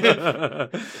people.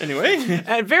 Anyway.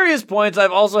 At various points,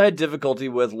 I've also had difficulty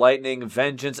with Lightning,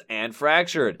 Vengeance, and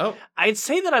Fractured. Oh. I'd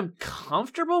say that I'm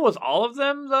comfortable with all of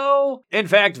them, though. In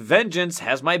fact, Vengeance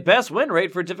has my best win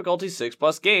rate for difficulty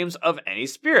 6+ games of any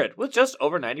spirit, with just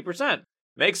over 90%.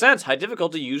 Makes sense. High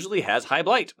difficulty usually has high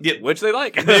blight, which they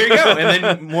like. There you go. And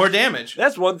then more damage.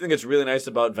 That's one thing that's really nice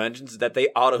about Vengeance is that they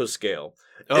auto-scale.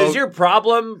 Oh. Is your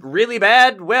problem really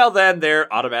bad? Well, then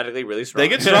they're automatically really strong. They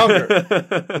get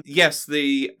stronger. Yes,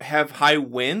 they have high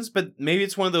wins, but maybe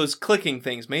it's one of those clicking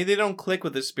things. Maybe they don't click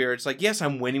with the spirits. Like, yes,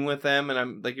 I'm winning with them, and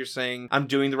I'm, like you're saying, I'm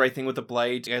doing the right thing with the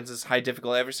blight against this high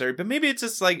difficult adversary, but maybe it's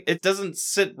just like, it doesn't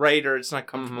sit right or it's not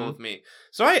comfortable with me.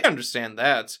 So I understand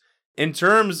that. In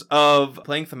terms of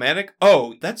playing thematic,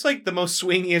 that's like the most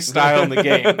swingiest style in the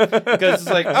game. Because it's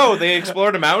like, they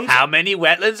explored a mountain. How many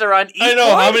wetlands are on each I know,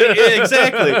 one? how many,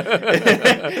 exactly.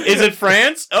 Is it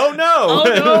France? Oh, no.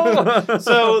 Oh, no.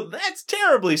 So that's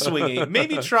terribly swingy.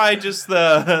 Maybe try just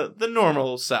the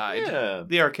normal side,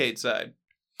 the arcade side.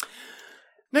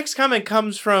 Next comment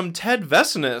comes from Ted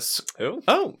Vesinus. Who?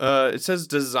 It says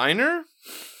designer?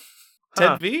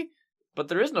 Ted V? But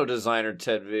there is no designer,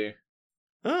 Ted V.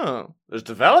 Oh. There's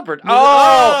developer. It's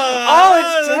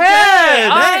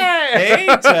Ted! Hey,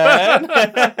 Ted!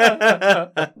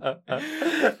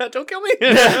 Don't kill me.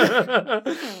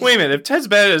 Wait a minute, if Ted's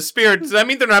bad at a spirit, does that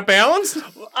mean they're not balanced?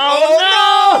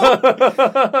 Oh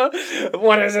no!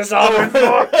 What is this all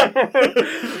for?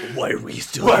 Why are we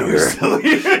still here?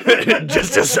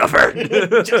 Just to suffer.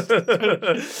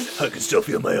 I can still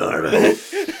feel my arm.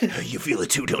 You feel it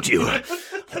too, don't you?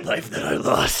 The life that I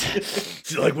lost.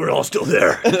 It's like we're all still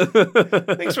there.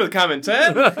 Thanks for the comment,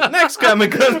 Ted. Next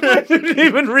comment comes. I didn't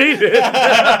even read it.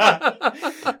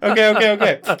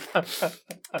 Okay.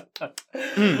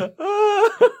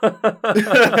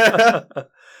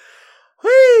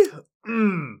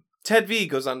 Ted V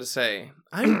goes on to say,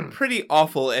 I'm pretty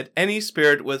awful at any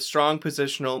spirit with strong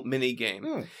positional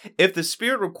minigame. If the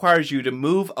spirit requires you to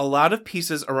move a lot of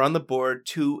pieces around the board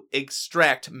to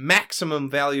extract maximum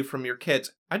value from your kit,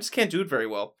 I just can't do it very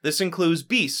well. This includes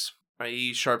beasts,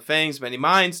 i.e. Sharp Fangs, Many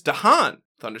Minds, Dahan,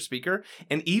 Thunderspeaker,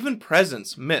 and even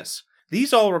Presence, Miss.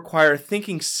 These all require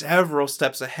thinking several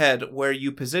steps ahead where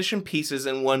you position pieces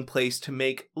in one place to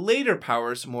make later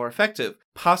powers more effective,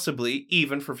 possibly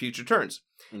even for future turns.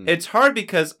 It's hard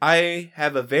because I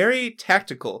have a very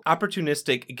tactical,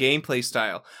 opportunistic gameplay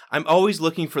style. I'm always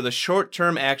looking for the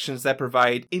short-term actions that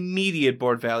provide immediate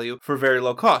board value for very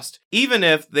low cost, even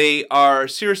if they are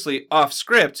seriously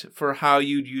off-script for how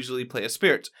you'd usually play a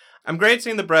spirit. I'm great at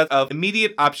seeing the breadth of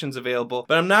immediate options available,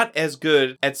 but I'm not as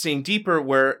good at seeing deeper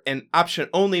where an option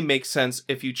only makes sense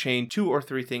if you chain 2 or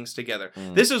 3 things together.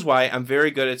 This is why I'm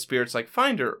very good at spirits like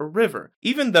Finder or River,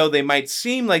 even though they might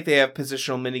seem like they have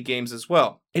positional minigames as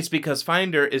well. It's because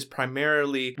Finder is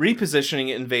primarily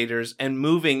repositioning invaders, and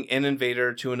moving an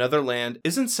invader to another land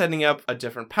isn't setting up a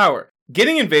different power.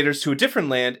 Getting invaders to a different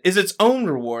land is its own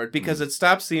reward because it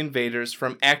stops the invaders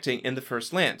from acting in the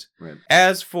first land. Right.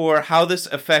 As for how this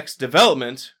affects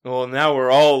development, well, now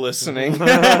we're all listening.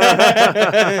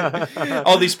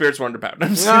 All these spirits were underpowered.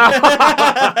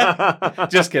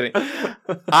 Just kidding.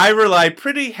 I rely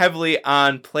pretty heavily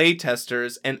on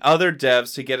playtesters and other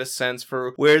devs to get a sense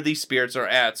for where these spirits are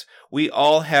at. We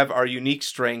all have our unique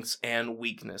strengths and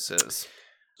weaknesses.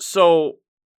 So,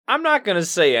 I'm not going to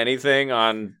say anything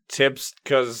on tips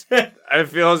because I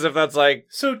feel as if that's like...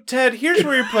 So, Ted, here's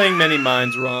where you're playing many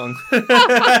minds wrong.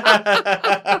 I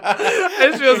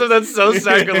just feel as if that's so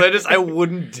sacrilegious, I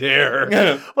wouldn't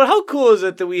dare. But how cool is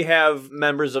it that we have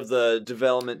members of the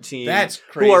development team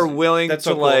who are willing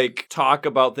to talk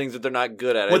about things that they're not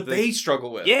good at? What they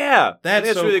struggle with. Yeah.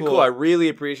 That's so really cool. I really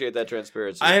appreciate that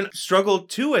transparency. I struggle,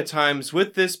 too, at times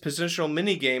with this positional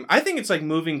minigame. I think it's like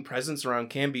moving presents around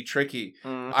can be tricky.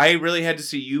 I really had to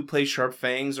see you play Sharp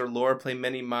Fangs or Laura play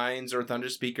Many Minds or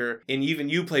Thunderspeaker, and even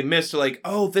you play Mist to like,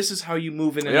 oh, this is how you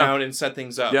move in and out and set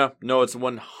things up. Yeah, no, it's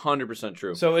 100%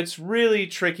 true. So it's really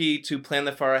tricky to plan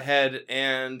that far ahead,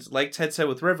 and like Ted said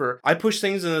with River, I push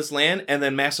things in this land and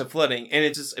then massive flooding, and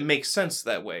it makes sense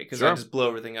that way, because I just blow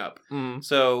everything up.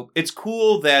 So it's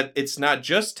cool that it's not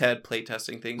just Ted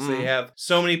playtesting things. They have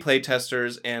so many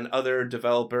playtesters and other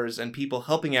developers and people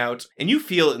helping out, and you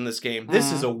feel it in this game.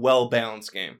 This is a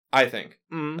well-balanced game, I think.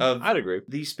 I'd agree.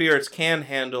 These spirits can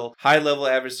handle high-level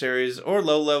adversaries or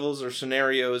low levels or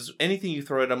scenarios. Anything you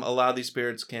throw at them, a lot of these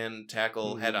spirits can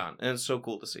tackle head-on. And it's so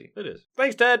cool to see. It is.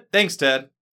 Thanks, Ted. Thanks,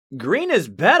 Ted. Green is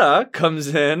Beta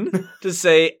comes in to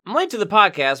say, I'm late to the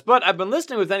podcast, but I've been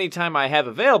listening with any time I have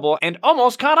available and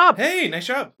almost caught up. Hey, nice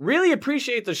job. Really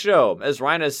appreciate the show. As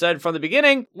Ryan has said from the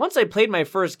beginning, once I played my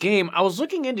first game, I was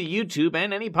looking into YouTube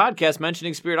and any podcast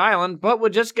mentioning Spirit Island, but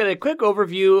would just get a quick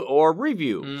overview or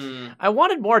review. I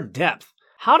wanted more depth.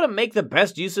 How to make the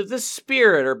best use of this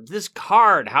spirit or this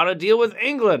card. How to deal with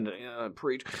England.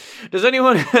 Preach. Does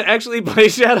anyone actually play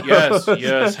Shadow?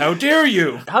 Yes. How dare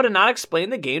you? How to not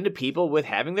explain the game to people with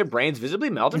having their brains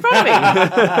visibly melt in front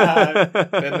of me.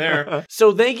 Been there.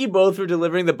 So thank you both for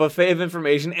delivering the buffet of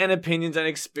information and opinions and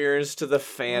experience to the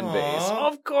fan base.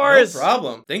 Of course. No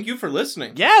problem. Thank you for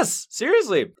listening. Yes.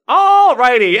 Seriously.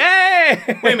 Alrighty.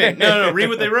 Hey! Wait a minute. No. Read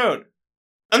what they wrote.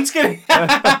 I'm just kidding.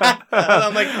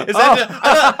 I'm like, is that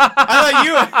I thought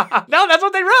you... No, that's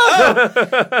what they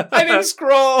wrote. I didn't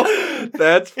scroll.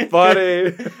 That's funny.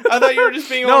 I thought you were just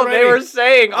being No, they were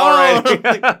saying already.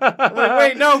 I'm like,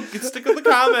 wait, no, stick with the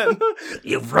comment.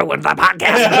 You've ruined the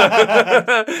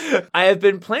podcast. I have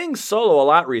been playing solo a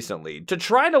lot recently to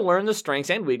try to learn the strengths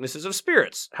and weaknesses of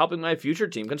spirits, helping my future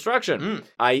team construction.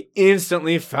 I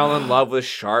instantly fell in love with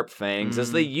Sharp Fangs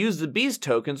as they use the beast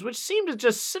tokens, which seem to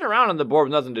just sit around on the board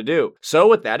with nothing to do. So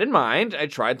with that in mind, I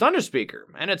tried Thunderspeaker,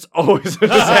 and it's always a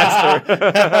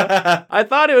disaster. I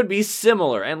thought it would be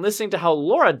similar, and listening to how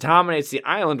Laura dominates the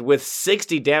island with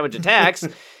 60 damage attacks,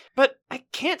 but I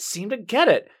can't seem to get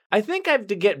it. I think I have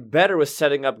to get better with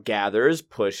setting up gathers,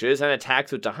 pushes, and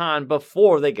attacks with Dahan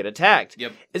before they get attacked.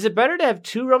 Yep. Is it better to have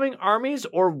 2 roaming armies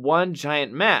or 1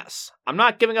 giant mass? I'm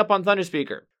not giving up on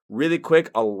Thunderspeaker. Really quick,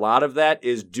 a lot of that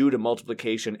is due to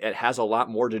multiplication. It has a lot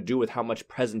more to do with how much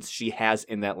presence she has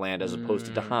in that land as opposed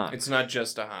to Dahan. It's not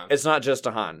just Dahan. It's not just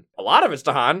Dahan. A lot of it's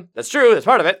Dahan. That's true. That's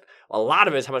part of it. A lot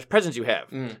of it is how much presence you have.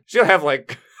 She'll have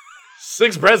like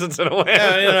 6 presents in a land.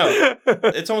 Yeah,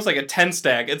 it's almost like a 10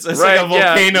 stack. It's like a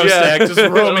volcano stack just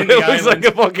roaming the island. It looks like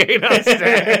a volcano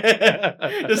stack.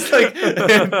 Just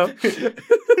like...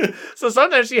 So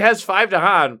sometimes she has 5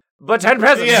 Dahan, but 10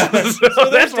 presents. Yeah. So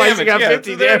that's why she got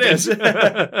 50 damage.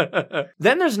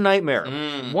 Then there's Nightmare.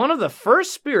 One of the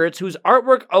first spirits whose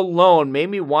artwork alone made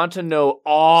me want to know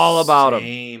all about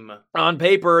him. On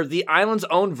paper, the island's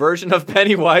own version of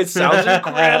Pennywise sounds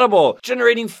incredible,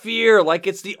 generating fear like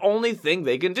it's the only thing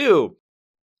they can do.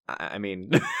 I mean...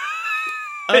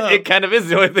 it kind of is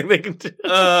the only thing they can do.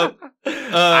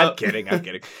 I'm kidding.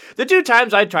 The 2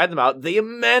 times I tried them out, they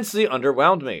immensely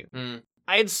underwhelmed me.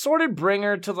 I had sorted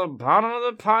Bringer to the bottom of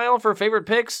the pile for favorite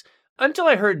picks until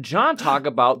I heard John talk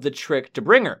about the trick to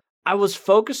Bringer. I was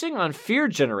focusing on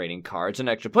fear-generating cards and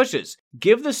extra pushes.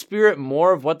 Give the spirit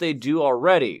more of what they do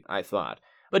already, I thought.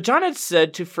 But John had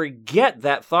said to forget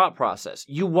that thought process.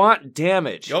 You want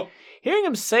damage. Yep. Hearing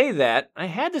him say that, I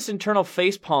had this internal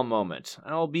facepalm moment.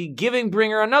 I'll be giving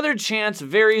Bringer another chance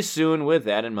very soon with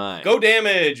that in mind. Go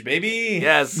damage, baby!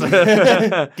 Yes.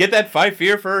 Get that 5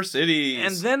 fear for our cities.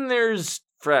 And then there's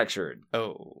Fractured.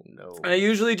 Oh, no. I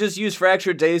usually just use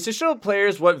Fractured Days to show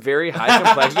players what very high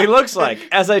complexity looks like,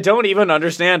 as I don't even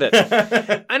understand it.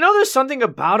 I know there's something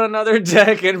about another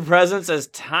deck in Presence as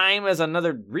time as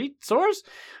another resource.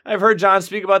 I've heard John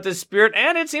speak about this spirit,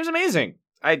 and it seems amazing.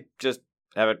 I just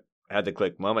haven't had the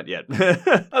click moment yet.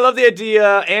 I love the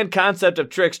idea and concept of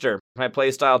Trickster. My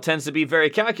playstyle tends to be very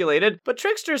calculated, but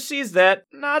Trickster sees that,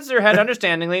 nods their head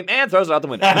understandingly, and throws it out the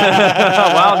window.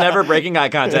 While never breaking eye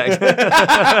contact.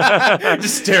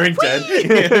 Just staring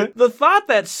dead. The thought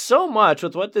that so much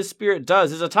with what this spirit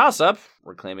does is a toss-up,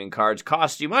 reclaiming cards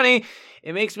cost you money,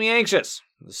 it makes me anxious.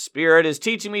 The spirit is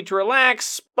teaching me to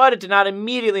relax, but it did not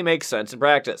immediately make sense in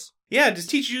practice. Yeah, just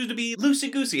teach you to be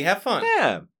loosey-goosey, have fun.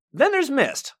 Yeah. Then there's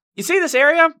Mist. You see this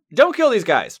area? Don't kill these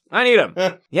guys. I need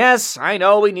them. Yes, I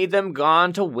know we need them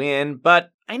gone to win,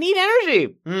 but I need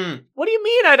energy. What do you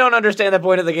mean I don't understand the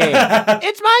point of the game?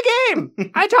 It's my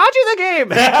game. I taught you the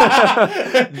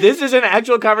game. This is an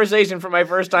actual conversation for my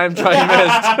first time trying Mist.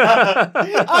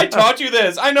 I taught you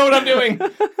this. I know what I'm doing.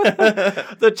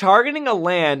 The targeting a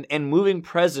land and moving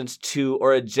presence to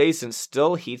or adjacent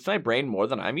still heats my brain more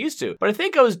than I'm used to. But I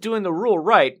think I was doing the rule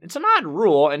right. It's an odd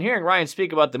rule, and hearing Ryan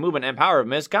speak about the movement and power of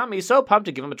Mist got me so pumped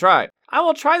to give him a try. I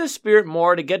will try the spirit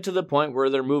more to get to the point where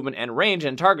their movement and range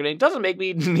and targeting doesn't make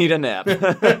me need a nap.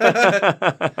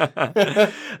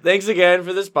 Thanks again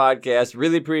for this podcast.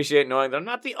 Really appreciate knowing that I'm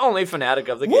not the only fanatic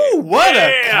of the game. Woo, what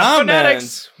a comment.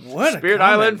 Fanatics. What Spirit a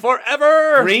comment. Island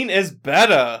forever. Green is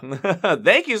better.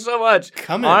 Thank you so much.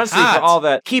 Honestly, for all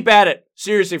that. Keep at it.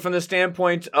 Seriously, from the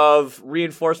standpoint of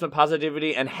reinforcement,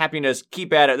 positivity, and happiness,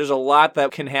 keep at it. There's a lot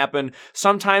that can happen.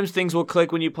 Sometimes things will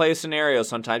click when you play a scenario.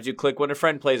 Sometimes you click when a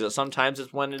friend plays it. Sometimes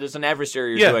it's when it is an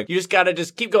adversary you're doing. You just gotta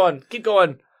keep going. Keep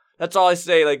going. That's all I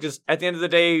say. Like, just at the end of the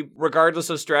day, regardless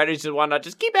of strategies and whatnot,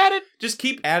 just keep at it. Just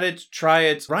keep at it. Try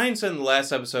it. Ryan said in the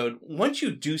last episode, once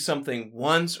you do something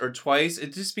once or twice,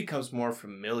 it just becomes more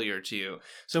familiar to you.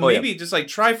 So maybe just like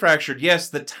try Fractured. Yes,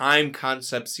 the time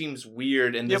concept seems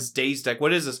weird in this Days deck.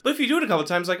 What is this? But if you do it a couple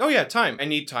times, like, oh yeah, time. I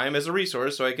need time as a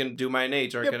resource so I can do my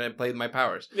innate or I can play my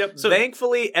powers. So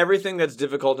thankfully, everything that's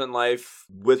difficult in life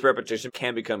with repetition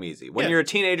can become easy. When you're a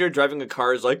teenager, driving a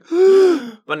car is like,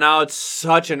 but now it's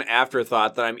such an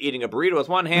afterthought that I'm eating a burrito with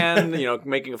one hand,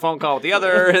 making a phone call with the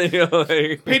other.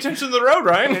 Pay attention to the road,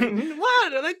 Ryan.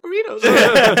 What? I like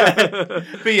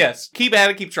burritos. But yes, keep at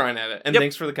it, keep trying at it. And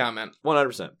thanks for the comment.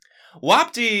 100%.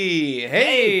 Wapti,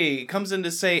 hey, comes in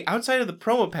to say, outside of the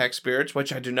promo pack spirits,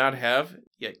 which I do not have,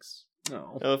 yikes.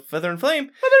 Feather and Flame.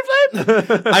 Feather and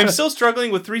Flame. I'm still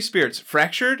struggling with 3 spirits: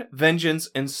 Fractured, Vengeance,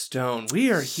 and Stone.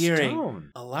 We are hearing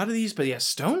a lot of these, but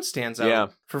Stone stands out. Yeah.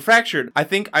 For Fractured, I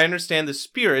think I understand the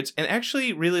spirits and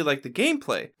actually really like the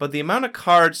gameplay, but the amount of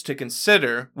cards to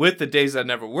consider with the Days That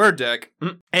Never Were deck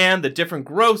and the different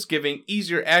growths giving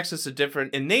easier access to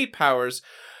different innate powers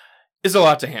is a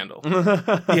lot to handle.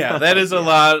 That is a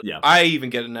lot. Yeah. I even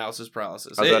get analysis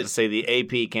paralysis. I was about to say the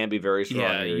AP can be very strong.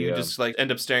 Yeah, you just like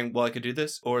end up staring, well, I could do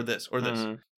this or this or this.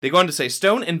 They go on to say,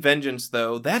 Stone and Vengeance,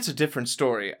 though, that's a different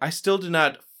story. I still do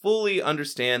not fully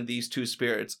understand these 2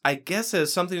 spirits. I guess it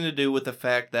has something to do with the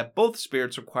fact that both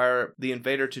spirits require the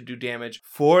invader to do damage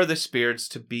for the spirits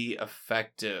to be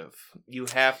effective. You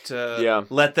have to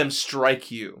let them strike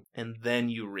you, and then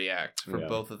you react for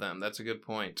both of them. That's a good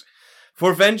point.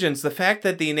 For Vengeance, the fact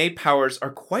that the innate powers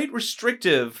are quite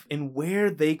restrictive in where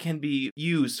they can be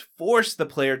used force the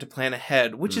player to plan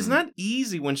ahead, which is not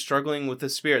easy when struggling with the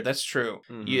spirit. That's true.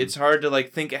 It's hard to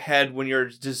think ahead when you're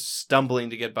just stumbling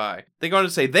to get by. They go on to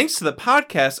say, thanks to the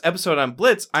podcast episode on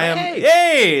Blitz,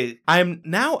 I'm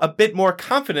now a bit more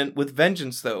confident with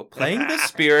Vengeance, though. Playing the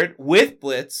spirit with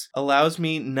Blitz allows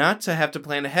me not to have to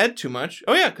plan ahead too much.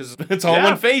 Oh yeah, because it's all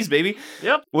one phase, baby.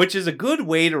 Yep. Which is a good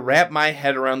way to wrap my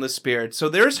head around the spirit. So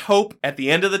there's hope at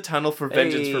the end of the tunnel for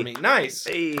Vengeance for me. Nice.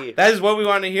 That is what we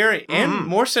want to hear. And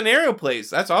more scenario plays.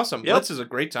 That's awesome. Blitz is a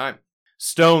great time.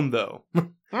 Stone, though,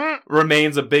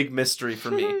 remains a big mystery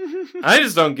for me. I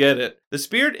just don't get it. The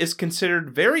spirit is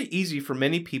considered very easy for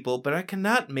many people, but I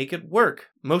cannot make it work.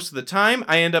 Most of the time,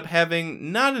 I end up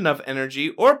having not enough energy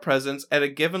or presence at a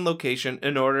given location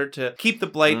in order to keep the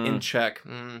blight in check.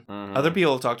 Other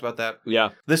people have talked about that. Yeah.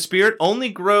 The spirit only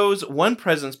grows 1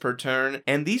 presence per turn,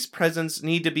 and these presents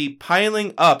need to be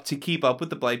piling up to keep up with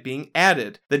the blight being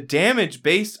added. The damage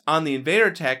based on the invader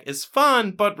attack is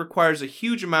fun, but requires a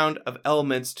huge amount of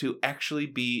elements to actually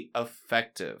be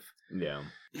effective. Yeah.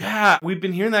 Yeah, we've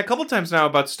been hearing that a couple times now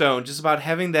about stone, just about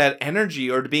having that energy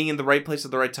or being in the right place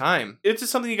at the right time. It's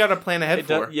just something you got to plan ahead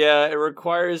for. Yeah, it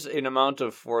requires an amount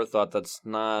of forethought that's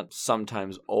not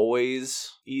sometimes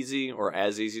always easy or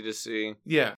as easy to see.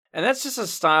 Yeah. And that's just a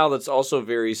style that's also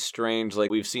very strange, like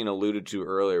we've seen alluded to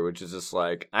earlier, which is just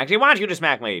like, actually, why don't you just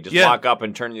smack me? Just walk up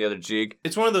and turn the other cheek.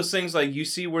 It's one of those things like you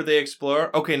see where they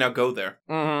explore. Okay, now go there.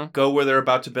 Mm-hmm. Go where they're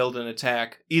about to build an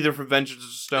attack, either for vengeance or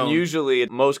stone. And usually,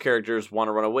 most characters want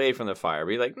to run away from the fire.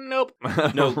 Be like, nope.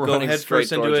 No, go head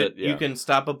first into it. Yeah. You can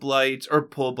stop a blight or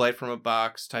pull a blight from a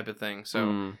box type of thing.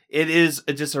 So it is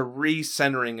just a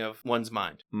recentering of one's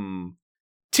mind.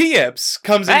 Tips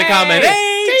comes in the comment.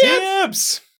 Hey,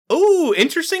 Tips! Ooh,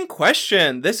 interesting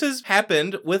question. This has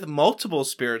happened with multiple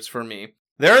spirits for me.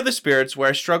 There are the spirits where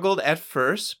I struggled at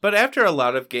first, but after a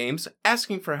lot of games,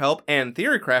 asking for help and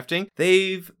theory crafting,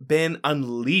 they've been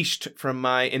unleashed from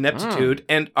my ineptitude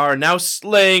and are now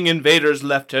slaying invaders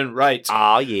left and right.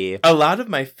 Oh, yeah. A lot of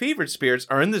my favorite spirits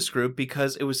are in this group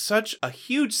because it was such a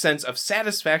huge sense of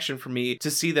satisfaction for me to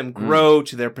see them grow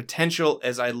to their potential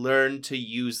as I learned to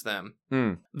use them.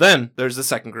 Then there's the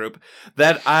second group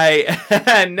that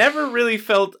I never really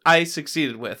felt I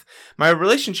succeeded with. My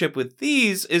relationship with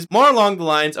these is more along the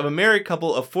lines of a married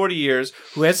couple of 40 years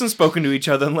who hasn't spoken to each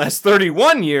other in the last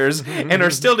 31 years and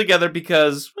are still together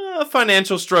because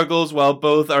financial struggles while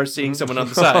both are seeing someone on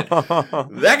the side.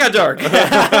 That got dark.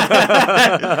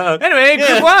 Anyway,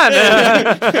 group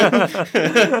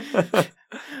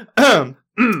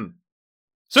 1.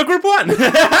 So group 1.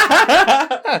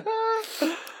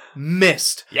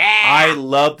 Missed. Yeah! I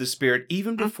loved the spirit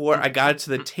even before I got to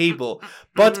the table,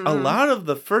 but a lot of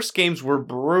the first games were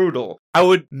brutal. I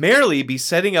would merely be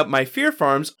setting up my fear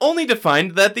farms only to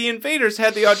find that the invaders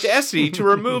had the audacity to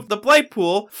remove the blight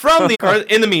pool from the card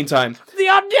in the meantime. The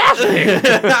audacity!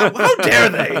 How dare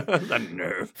they? The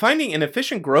nerve. Finding an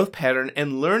efficient growth pattern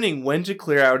and learning when to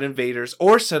clear out invaders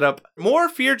or set up more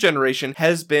fear generation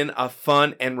has been a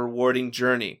fun and rewarding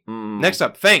journey. Next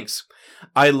up, Fangs.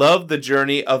 I love the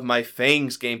journey of my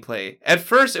Fangs gameplay. At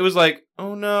first, it was like,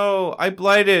 oh no, I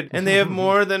blighted, and they have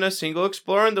more than a single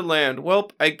explorer in the land. Well,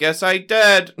 I guess I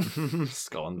dead.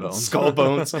 Skull and bones. Skull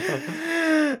bones.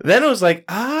 Then it was like,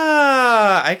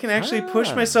 I can actually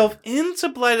push myself into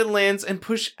blighted lands and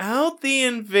push out the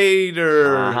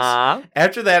invaders.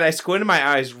 After that, I squinted my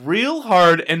eyes real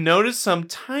hard and noticed some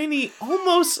tiny,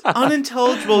 almost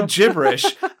unintelligible gibberish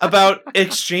about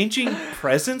exchanging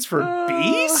presents for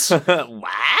bees?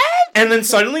 What? And then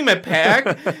suddenly my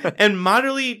pack and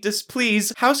moderately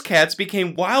displeased house cats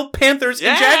became wild panthers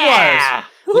and jaguars.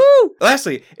 Woo!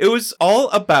 Lastly, it was all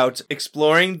about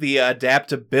exploring the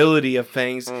adaptability of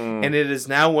Fangs, and it is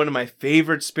now one of my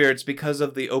favorite spirits because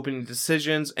of the opening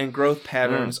decisions and growth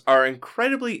patterns are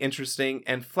incredibly interesting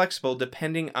and flexible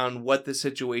depending on what the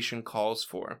situation calls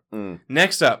for.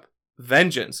 Next up,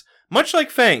 Vengeance. Much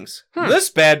like Fangs, this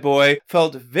bad boy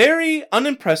felt very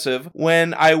unimpressive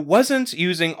when I wasn't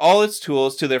using all its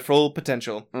tools to their full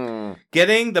potential.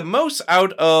 Getting the most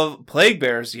out of Plague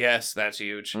Bears, yes, that's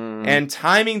huge. And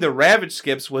timing the Ravage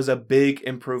skips was a big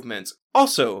improvement.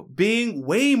 Also, being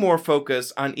way more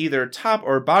focused on either top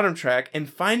or bottom track and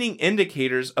finding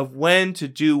indicators of when to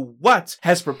do what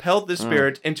has propelled the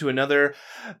spirit into another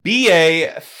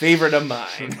BA favorite of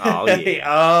mine. Oh,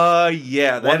 yeah.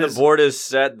 Yeah. When the board is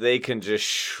set, they can just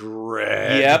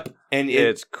shred. Yep. And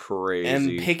it's crazy.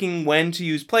 And picking when to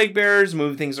use Plague Bearers,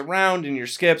 move things around in your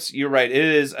skips, you're right. It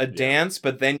is a dance,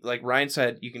 but then, like Ryan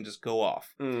said, you can just go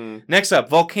off. Next up,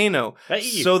 Volcano. Hey.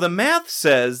 So the math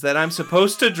says that I'm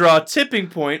supposed to draw tipping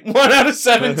point 1 out of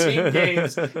 17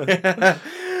 games.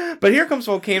 But here comes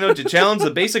Volcano to challenge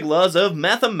the basic laws of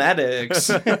mathematics.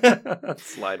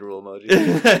 Slide rule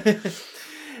emoji.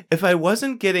 If I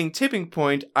wasn't getting tipping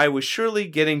point, I was surely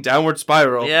getting downward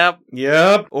spiral.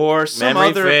 Yep. Or some memory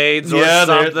other fades or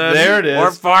something. There it is.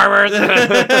 Or farmers.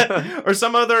 Or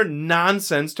some other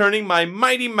nonsense, turning my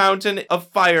mighty mountain of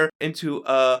fire into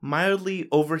a mildly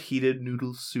overheated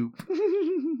noodle soup.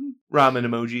 Ramen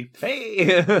emoji.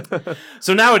 Hey.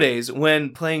 So nowadays,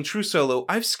 when playing True Solo,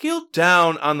 I've scaled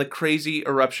down on the crazy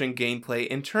eruption gameplay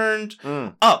and turned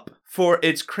up for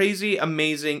its crazy,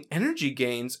 amazing energy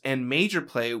gains and major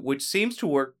play, which seems to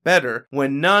work better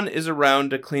when none is around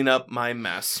to clean up my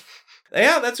mess.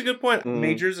 Yeah, that's a good point.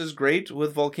 Majors is great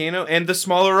with Volcano, and the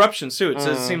smaller eruptions too. It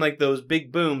does seem like those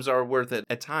big booms are worth it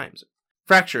at times.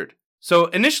 Fractured. So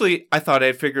initially, I thought I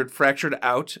had figured Fractured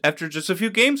out after just a few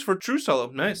games for True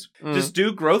Solo. Nice. Just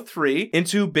do Growth 3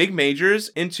 into big majors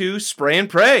into Spray and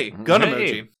Pray. Gun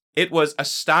emoji. It was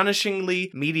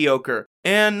astonishingly mediocre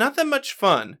and not that much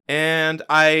fun. And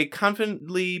I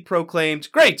confidently proclaimed,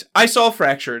 "Great, I solved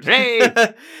Fractured. Hey!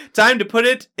 Time to put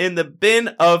it in the bin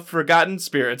of forgotten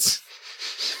spirits."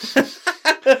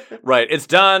 Right, it's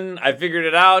done. I figured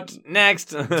it out.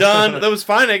 Next. Done. That was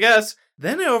fine, I guess.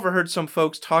 Then I overheard some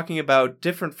folks talking about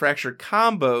different Fractured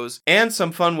combos and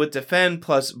some fun with defend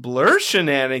plus blur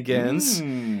shenanigans.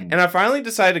 And I finally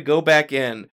decided to go back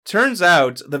in. Turns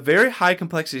out, the very high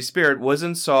complexity spirit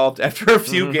wasn't solved after a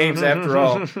few games after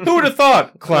all. Who would have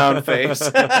thought? Clown face.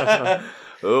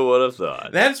 Who would have thought?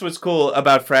 That's what's cool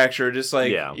about Fracture. Just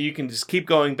like, you can just keep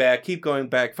going back,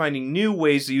 finding new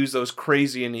ways to use those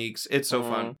crazy uniques. It's so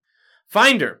fun.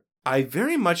 Finder. I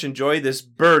very much enjoy this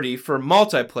birdie for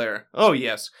multiplayer. Oh,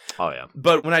 yes. Oh, yeah.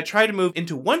 But when I try to move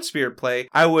into one spirit play,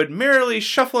 I would merrily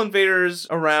shuffle invaders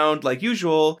around like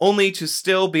usual, only to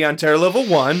still be on terror level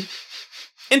 1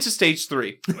 into stage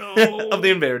 3 of the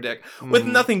invader deck, with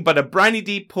nothing but a briny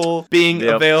deep pull being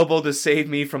available to save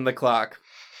me from the clock.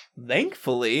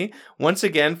 Thankfully, once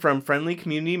again from friendly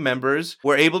community members,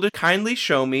 were able to kindly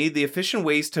show me the efficient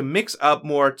ways to mix up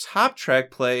more top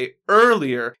track play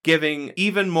earlier, giving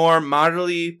even more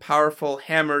moderately powerful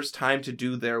hammers time to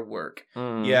do their work.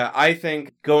 Yeah, I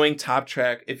think going top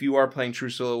track, if you are playing True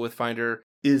Solo with Finder,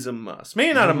 is a must.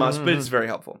 Maybe not a must, but it's very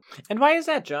helpful. And why is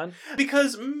that, John?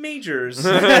 Because majors.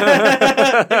 Being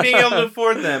able to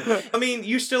afford them. I mean,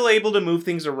 you're still able to move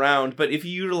things around, but if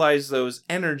you utilize those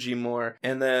energy more,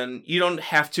 and then you don't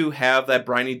have to have that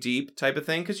briny deep type of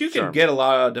thing, because you can get a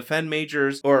lot of defend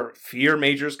majors or fear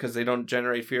majors because they don't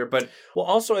generate fear, but... Well,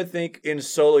 also, I think in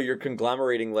solo, you're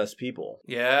conglomerating less people.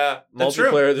 Yeah, that's multiplayer,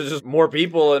 true. There's just more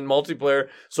people in multiplayer,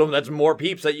 so that's more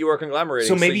peeps that you are conglomerating.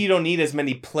 So maybe you don't need as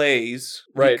many plays...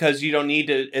 Right. Because you don't need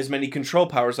as many control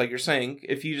powers, like you're saying.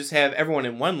 If you just have everyone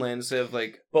in one land instead of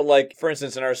like... But like, for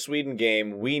instance, in our Sweden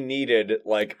game, we needed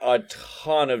like a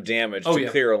ton of damage to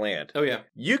clear a land. Oh, yeah.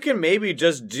 You can maybe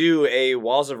just do a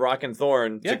Walls of Rock and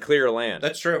Thorn to clear a land.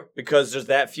 That's true. Because there's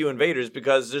that few invaders,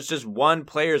 because there's just one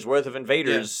player's worth of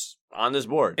invaders on this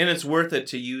board. And it's worth it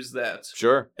to use that.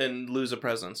 Sure. And lose a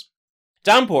presence.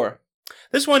 Downpour.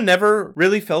 This one never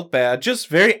really felt bad, just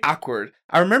very awkward.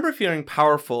 I remember feeling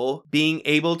powerful, being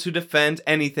able to defend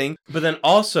anything, but then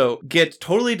also get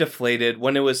totally deflated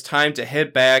when it was time to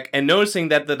head back and noticing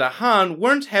that the Dahan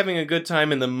weren't having a good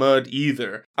time in the mud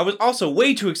either. I was also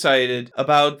way too excited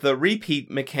about the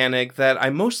repeat mechanic that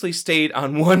I mostly stayed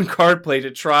on one card play to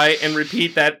try and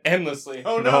repeat that endlessly.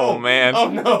 Oh no, man. Oh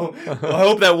no. Well, I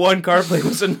hope that one card play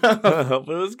was enough. I hope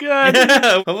it was good.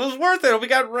 Yeah, it was worth it. We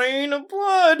got Rain of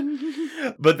Blood.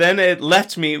 But then it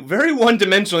left me very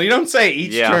one-dimensional. You don't say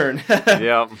each turn.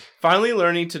 Finally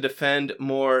learning to defend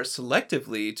more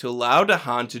selectively to allow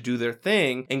Dahan to do their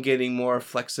thing and getting more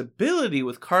flexibility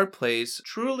with card plays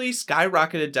truly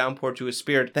skyrocketed Downpour to a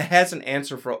spirit that has an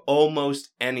answer for almost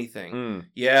anything.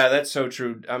 Yeah, that's so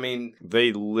true. I mean...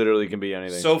 They literally can be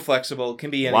anything. So flexible, can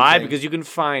be anything. Why? Because you can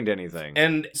find anything.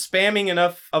 And spamming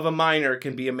enough of a minor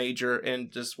can be a major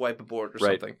and just wipe a board or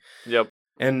something. Yep.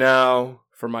 And now,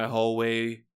 for my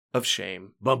hallway of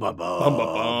shame. Bum, bum, bum. Bum,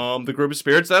 bum, bum. The group of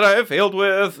spirits that I have failed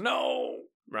with. No.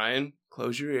 Ryan,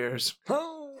 close your ears.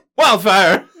 Oh.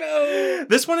 Wildfire! No.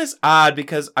 This one is odd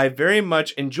because I very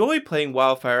much enjoy playing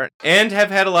Wildfire and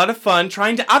have had a lot of fun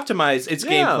trying to optimize its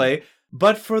gameplay.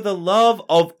 But for the love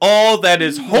of all that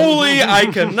is holy, I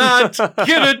cannot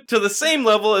get it to the same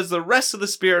level as the rest of the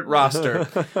Spirit roster.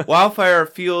 Wildfire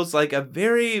feels like a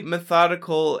very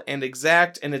methodical and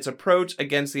exact in its approach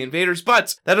against the invaders,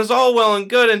 but that is all well and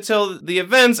good until the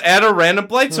events add a random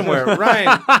blight somewhere.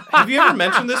 Ryan, have you ever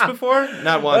mentioned this before?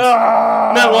 Not once.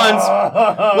 Not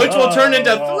once. Which will turn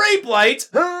into 3 blight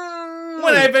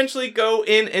when I eventually go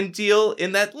in and deal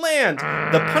in that land.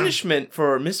 The punishment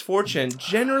for misfortune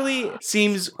generally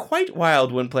seems quite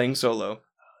wild when playing solo.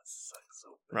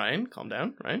 Ryan, calm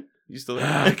down, Ryan. You still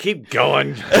there? Keep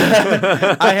going.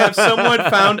 I have somewhat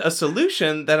found a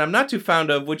solution that I'm not too fond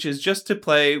of, which is just to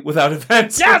play without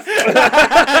events. Yes!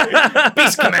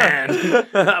 Beast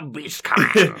Command! Beast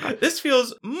Command. This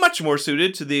feels much more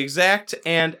suited to the exact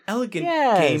and elegant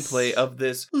gameplay of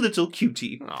this little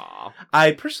cutie. Aww.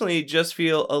 I personally just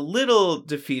feel a little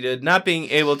defeated not being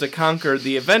able to conquer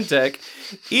the event deck,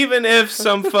 even if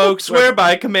some folks swear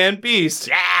by Command Beast.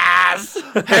 Yes!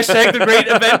 Hashtag the Great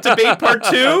Event Debate Part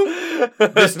 2.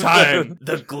 This time,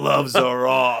 the gloves are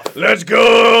off. Let's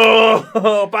go!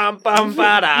 Bum, bum,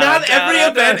 Not every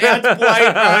event adds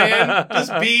blight, Ryan.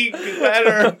 Just be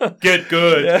better. Get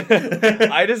good.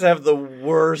 I just have the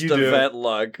worst event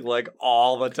luck, like,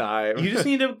 all the time. You just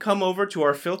need to come over to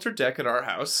our filter deck at our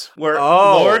house, where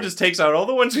Laura just takes out all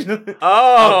the ones. The truth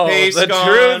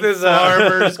is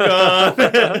Farmer's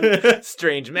gone.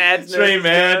 Strange Mad's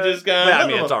is gone. Well, I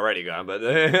mean, it's already gone, but...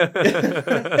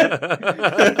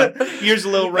 Here's a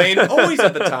little rain. Always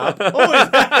at the top. Always.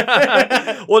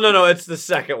 Well, no, it's the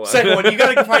second one. You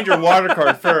gotta find your water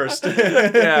card first.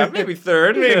 Yeah, maybe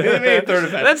third. Maybe third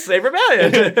event. Let's say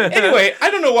Rebellion. Anyway,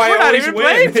 I don't know why I always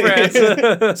win. France.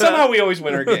 Somehow we always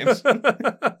win our games.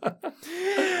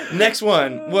 Next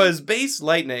one was Base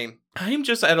Lightning. I am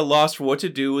just at a loss for what to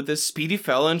do with this speedy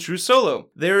fella in true solo.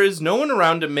 There is no one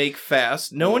around to make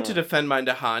fast, no one to defend my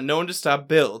Dahan, no one to stop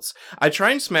builds. I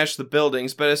try and smash the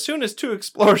buildings, but as soon as 2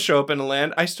 explorers show up in the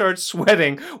land, I start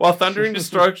sweating while Thundering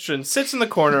Destruction sits in the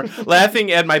corner, laughing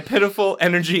at my pitiful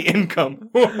energy income.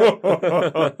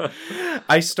 I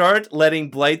start letting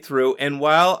Blight through, and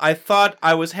while I thought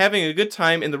I was having a good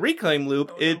time in the reclaim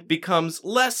loop, it becomes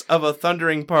less of a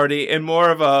thundering party and more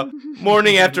of a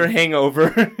morning after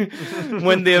hangover.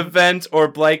 When the event or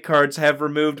Blight cards have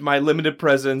removed my limited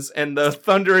presence and the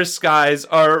thunderous skies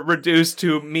are reduced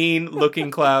to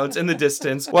mean-looking clouds in the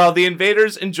distance, while the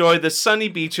invaders enjoy the sunny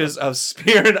beaches of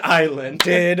Spirit Island.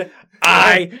 Did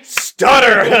I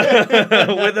stutter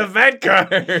with event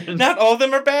cards? Not all of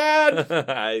them are bad.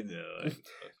 I know.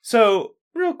 So,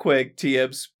 real quick,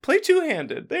 Tibbs, play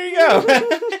two-handed. There you go.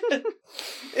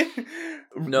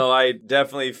 No, I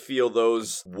definitely feel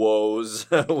those woes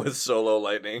with solo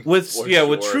lightning. With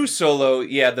true solo,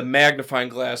 the magnifying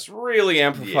glass really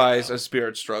amplifies a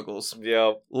spirit struggles.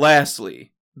 Yep.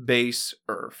 Lastly, Base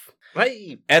Earth.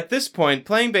 Hey. At this point,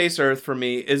 playing Base Earth for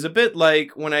me is a bit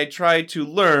like when I tried to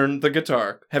learn the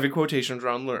guitar. Heavy quotations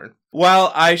around learn.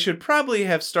 While I should probably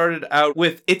have started out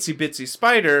with Itsy Bitsy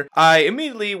Spider, I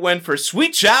immediately went for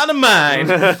Sweet Child of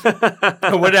Mine,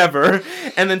 or whatever,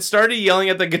 and then started yelling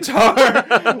at the guitar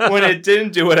when it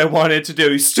didn't do what I wanted it to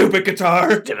do. You stupid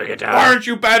guitar! Stupid guitar! Why aren't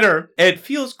you better? It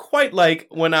feels quite like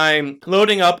when I'm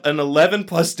loading up an 11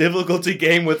 plus difficulty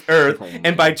game with Earth,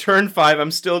 and by turn 5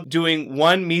 I'm still doing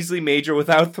one measly major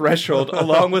without threshold,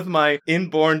 along with my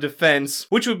inborn defense,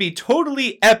 which would be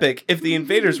totally epic if the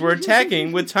invaders were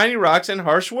attacking with tiny rocks and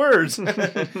harsh words. But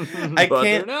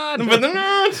they're not.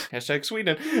 Hashtag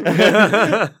Sweden.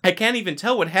 I can't even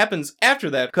tell what happens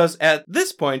after that, because at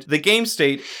this point, the game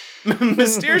state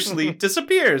mysteriously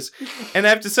disappears, and I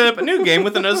have to set up a new game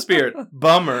with another spirit.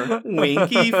 Bummer.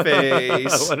 Winky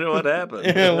face. I wonder what happened.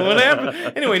 What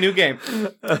happened? Anyway, new game.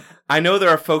 I know there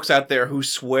are folks out there who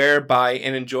swear by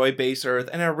and enjoy Base Earth,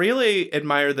 and I really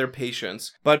admire their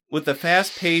patience. But with the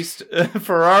fast-paced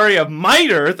Ferrari of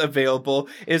Might Earth available,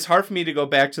 it's hard for me to go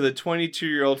back to the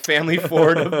 22-year-old family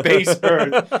Ford of Base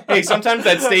Earth. Hey, sometimes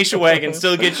that station wagon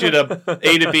still gets you to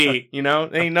A to B, you know?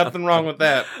 Ain't nothing wrong with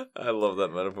that. I love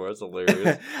that metaphor. It's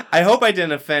hilarious. I hope I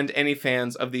didn't offend any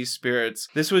fans of these spirits.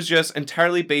 This was just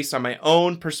entirely based on my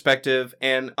own perspective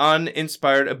and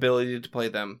uninspired ability to play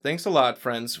them. Thanks a lot,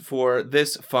 friends, for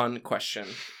this fun question.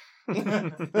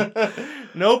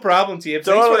 No problem, T. Thanks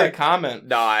for that comment.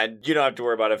 No, you don't have to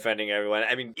worry about offending everyone.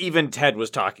 I mean, even Ted was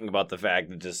talking about the fact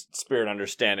that just spirit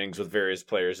understandings with various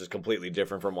players is completely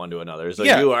different from one to another. So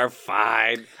you are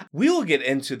fine. We will get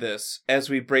into this as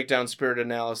we break down spirit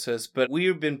analysis, but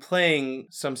we've been playing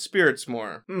some spirits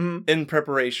more in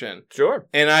preparation. Sure.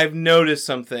 And I've noticed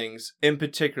some things, in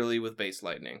particularly with Base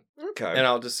Lightning. Okay. And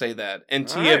I'll just say that. And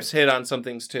T-Ips hit on some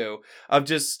things too, of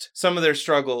just some of their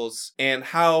struggles and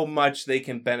how much they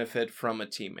can benefit from a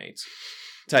teammate.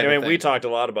 We talked a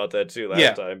lot about that too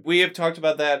last time. We have talked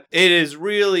about that. It is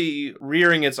really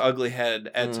rearing its ugly head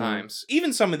at times.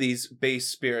 Even some of these base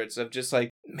spirits of just like,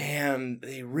 man,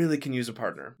 they really can use a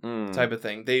partner type of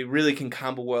thing. They really can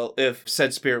combo well if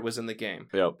said spirit was in the game.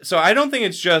 Yep. So I don't think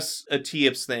it's just a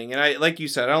T-Ips thing. And like you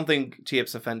said, I don't think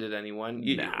T-Ips offended anyone.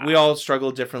 Nah. We all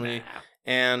struggle differently. Nah.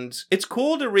 And it's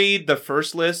cool to read the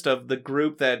first list of the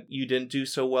group that you didn't do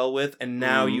so well with, and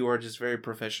now you are just very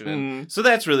proficient in. So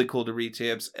that's really cool to read,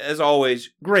 Tibbs. As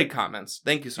always, great comments.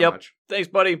 Thank you so much. Thanks,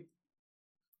 buddy.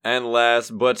 And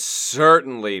last but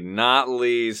certainly not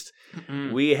least,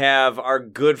 we have our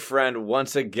good friend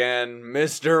once again,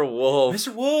 Mr. Wolf.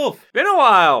 Mr. Wolf! Been a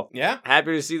while. Yeah.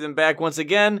 Happy to see them back once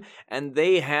again, and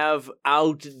they have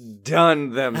outdone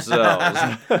themselves.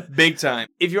 Big time.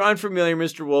 If you're unfamiliar,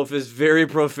 Mr. Wolf is very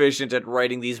proficient at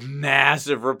writing these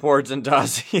massive reports and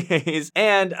dossiers.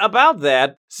 And about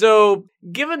that, so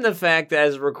given the fact that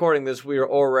as recording this, we are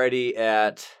already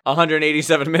at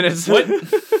 187 minutes. What?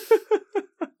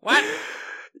 What?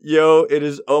 Yo, it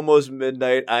is almost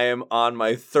midnight. I am on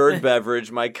my third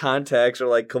beverage. My contacts are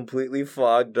like completely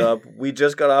fogged up. We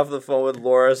just got off the phone with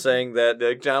Laura saying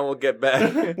that John will get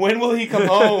back. When will he come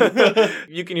home?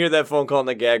 You can hear that phone call in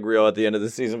the gag reel at the end of the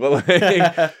season, but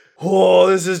like... Oh,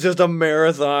 this is just a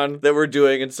marathon that we're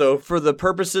doing. And so for the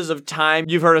purposes of time,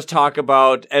 you've heard us talk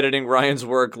about editing Ryan's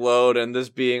workload and this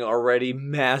being already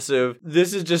massive.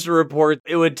 This is just a report.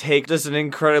 It would take just an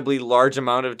incredibly large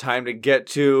amount of time to get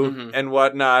to and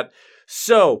whatnot.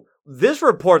 So this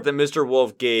report that Mr.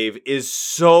 Wolf gave is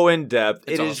so in-depth.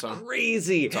 It is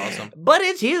crazy. It's awesome. But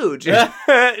it's huge.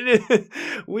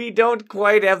 We don't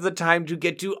quite have the time to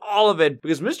get to all of it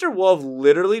because Mr. Wolf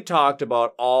literally talked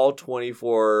about all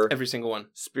 24... Every single one.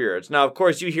 Spirits. Now, of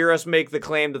course, you hear us make the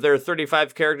claim that there are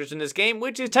 35 characters in this game,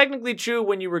 which is technically true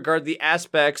when you regard the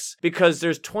aspects because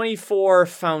there's 24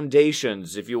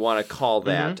 foundations, if you want to call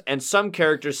that. And some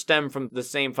characters stem from the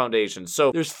same foundation.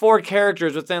 So there's 4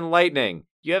 characters within Lightning.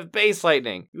 You have Base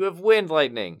Lightning, you have Wind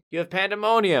Lightning, you have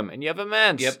Pandemonium, and you have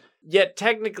Immense. Yep. Yet,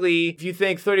 technically, if you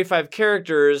think 35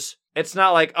 characters, it's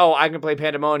not like, oh, I can play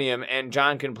Pandemonium and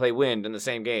John can play Wind in the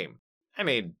same game. I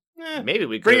mean, maybe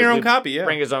we could. Bring your own copy,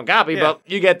 Bring his own copy, but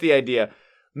you get the idea.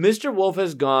 Mr. Wolf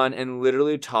has gone and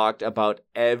literally talked about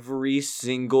every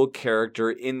single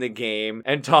character in the game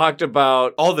and talked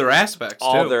about all their aspects,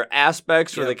 all their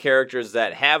aspects for the characters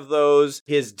that have those,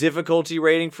 his difficulty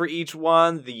rating for each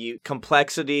one, the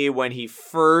complexity when he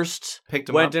first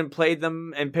went and played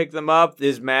them and picked them up,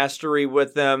 his mastery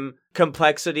with them,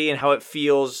 complexity and how it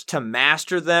feels to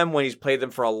master them when he's played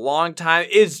them for a long time.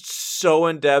 It's so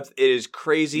in-depth. It is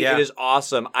crazy. It is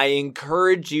awesome. I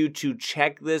encourage you to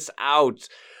check this out.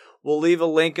 We'll leave a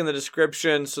link in the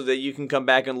description so that you can come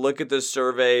back and look at this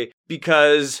survey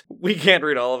because we can't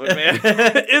read all of it, man.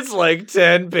 It's like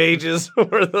 10 pages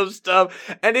worth of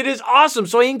stuff, and it is awesome.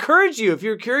 So I encourage you, if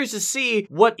you're curious to see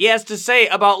what he has to say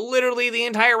about literally the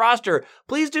entire roster,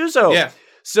 please do so. Yeah.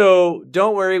 So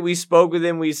don't worry, we spoke with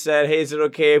him. We said, hey, is it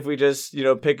okay if we just,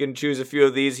 pick and choose a few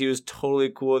of these? He was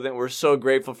totally cool with it. We're so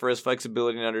grateful for his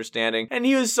flexibility and understanding. And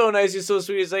he was so nice. He's so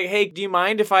sweet. He's like, hey, do you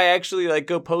mind if I actually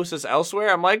go post this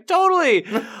elsewhere? I'm like, totally.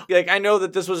 I know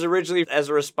that this was originally as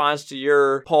a response to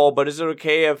your poll, but is it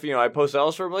okay if, I post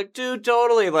elsewhere? I'm like, dude,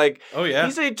 totally. Oh yeah.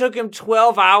 He said it took him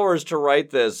 12 hours to write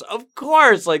this. Of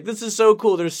course. This is so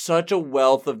cool. There's such a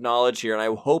wealth of knowledge here. And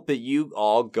I hope that you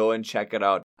all go and check it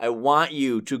out. I want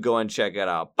you to go and check it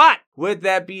out. But with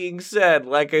that being said,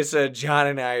 like I said, John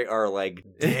and I are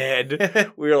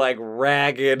dead. We're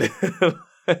ragged.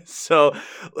 So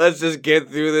let's just get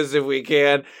through this if we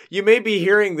can. You may be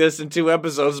hearing this in 2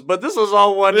 episodes, but this was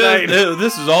all one night.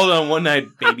 This is all on one night,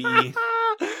 baby.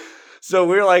 So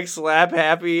we're slap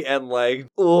happy and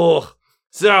ugh.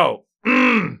 So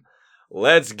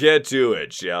let's get to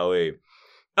it, shall we?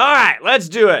 All right, let's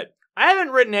do it. I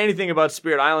haven't written anything about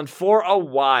Spirit Island for a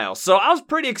while, so I was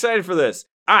pretty excited for this.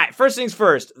 All right, first things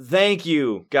first, thank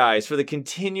you, guys, for the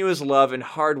continuous love and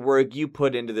hard work you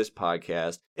put into this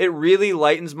podcast. It really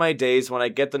lightens my days when I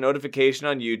get the notification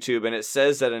on YouTube and it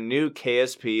says that a new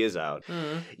KSP is out.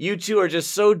 You two are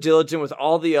just so diligent with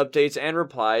all the updates and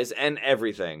replies and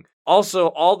everything. Also,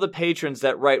 all the patrons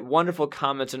that write wonderful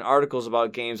comments and articles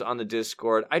about games on the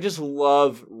Discord, I just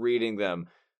love reading them.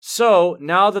 So,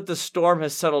 now that the storm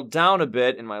has settled down a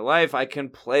bit in my life, I can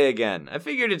play again. I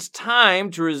figured it's time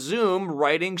to resume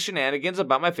writing shenanigans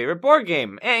about my favorite board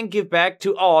game and give back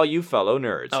to all you fellow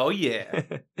nerds. Oh, yeah.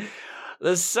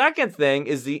 The second thing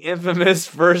is the infamous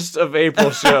 1st of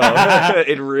April show.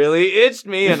 It really itched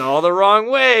me in all the wrong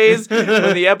ways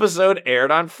when the episode aired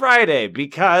on Friday,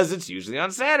 because it's usually on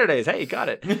Saturdays. Hey, you got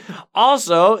it.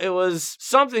 Also, it was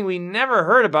something we never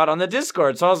heard about on the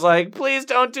Discord, so I was like, please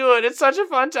don't do it. It's such a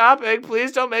fun topic.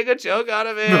 Please don't make a joke out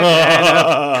of it. And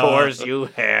of course you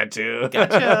had to.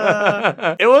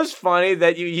 Gotcha. It was funny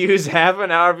that you used half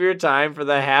an hour of your time for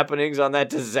the happenings on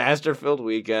that disaster-filled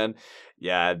weekend.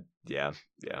 Yeah.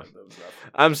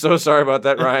 I'm so sorry about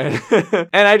that, Ryan.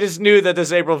 And I just knew that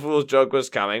this April Fool's joke was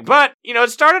coming. But, it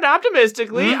started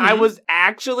optimistically. I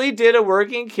did a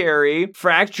working carry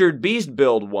Fractured Beast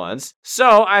build once.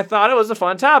 So I thought it was a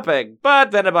fun topic.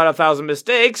 But then about 1,000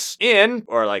 mistakes in,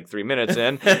 or 3 minutes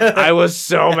in, I was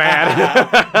so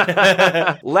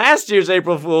mad. Last year's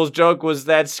April Fool's joke was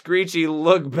that screechy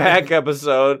look back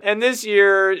episode. And this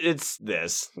year, it's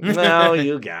this. No,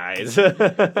 you guys. We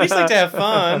just like to have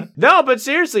fun. No, but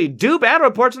seriously, do bad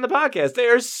reports on the podcast. They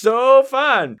are so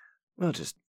fun. We'll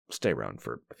just stay around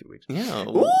for a few weeks. Yeah.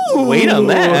 Ooh, wait on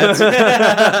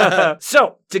that.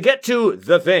 So, to get to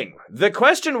the thing, the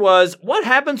question was, what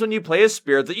happens when you play a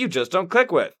spirit that you just don't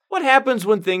click with? What happens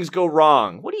when things go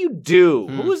wrong? What do you do?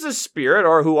 Who is the spirit,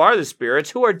 or who are the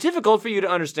spirits who are difficult for you to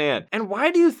understand? And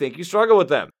why do you think you struggle with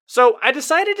them? So, I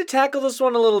decided to tackle this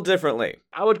one a little differently.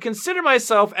 I would consider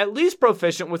myself at least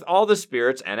proficient with all the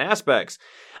spirits and aspects.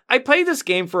 I played this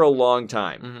game for a long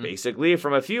time. Basically,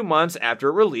 from a few months after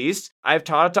it released, I've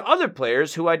taught it to other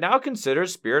players who I now consider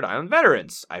Spirit Island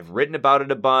veterans. I've written about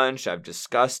it a bunch, I've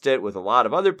discussed it with a lot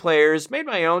of other players, made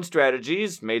my own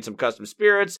strategies, made some custom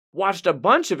spirits, watched a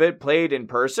bunch of it played in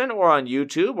person or on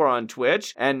YouTube or on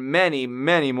Twitch, and many,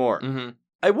 many more.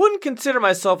 I wouldn't consider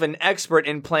myself an expert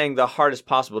in playing the hardest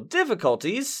possible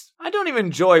difficulties. I don't even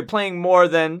enjoy playing more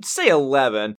than, say,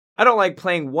 11. I don't like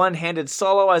playing one-handed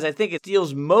solo, as I think it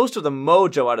steals most of the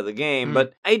mojo out of the game,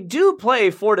 but I do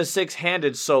play 4 to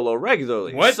 6-handed solo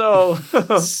regularly. What? So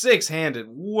 6-handed,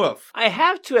 woof. I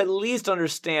have to at least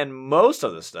understand most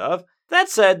of the stuff. That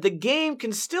said, the game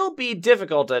can still be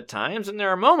difficult at times, and there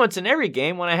are moments in every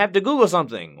game when I have to Google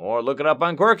something or look it up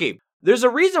on Quirky. There's a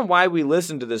reason why we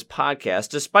listen to this podcast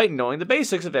despite knowing the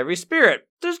basics of every spirit.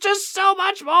 There's just so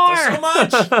much more! There's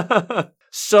so much!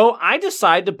 So I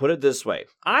decided to put it this way.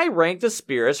 I ranked the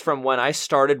spirits from when I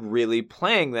started really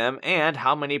playing them and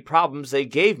how many problems they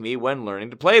gave me when learning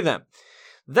to play them.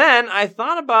 Then I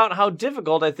thought about how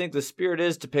difficult I think the spirit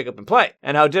is to pick up and play,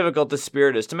 and how difficult the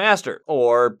spirit is to master,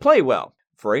 or play well.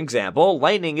 For example,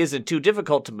 lightning isn't too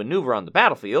difficult to maneuver on the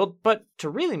battlefield, but to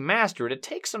really master it, it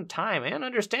takes some time and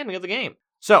understanding of the game.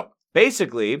 So,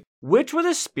 basically, which were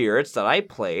the spirits that I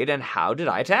played and how did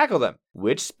I tackle them?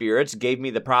 Which spirits gave me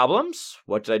the problems?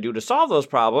 What did I do to solve those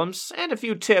problems? And a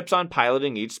few tips on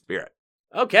piloting each spirit.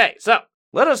 Okay, so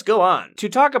let us go on to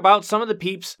talk about some of the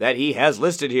peeps that he has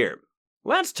listed here.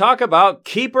 Let's talk about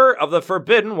Keeper of the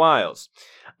Forbidden Wilds.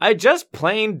 I just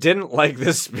plain didn't like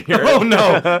this spirit. Oh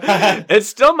no! It's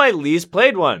still my least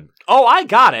played one. Oh, I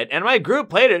got it, and my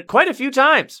group played it quite a few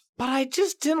times. But I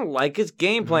just didn't like its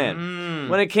game plan.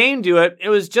 When it came to it, it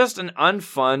was just an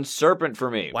unfun serpent for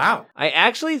me. Wow. I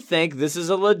actually think this is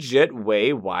a legit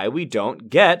way why we don't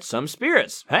get some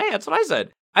spirits. Hey, that's what I said.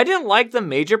 I didn't like the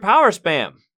major power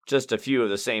spam. Just a few of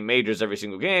the same majors every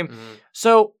single game.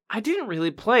 So I didn't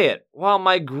really play it, while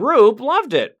my group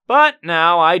loved it. But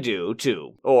now I do,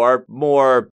 too. Or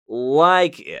more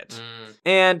like it.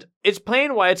 And it's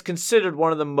plain why it's considered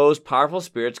one of the most powerful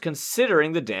spirits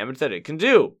considering the damage that it can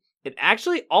do. It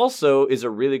actually also is a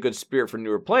really good spirit for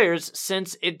newer players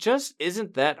since it just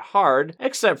isn't that hard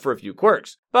except for a few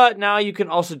quirks. But now you can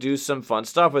also do some fun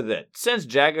stuff with it since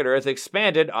Jagged Earth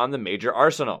expanded on the major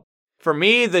arsenal. For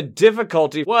me, the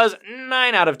difficulty was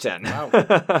 9 out of 10.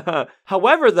 Wow.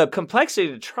 However, the complexity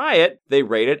to try it, they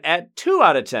rate it at 2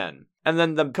 out of 10. And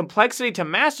then the complexity to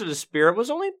master the spirit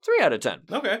was only 3 out of 10.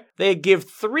 Okay. They give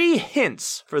 3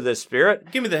 hints for this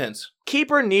spirit. Give me the hints.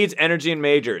 Keeper needs energy and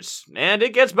majors, and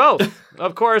it gets both.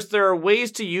 Of course, there are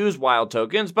ways to use wild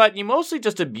tokens, but you mostly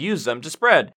just abuse them to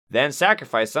spread, then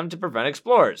sacrifice them to prevent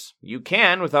explorers. You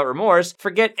can, without remorse,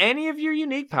 forget any of your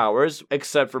unique powers,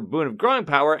 except for Boon of Growing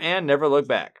Power, and never look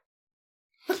back.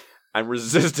 I'm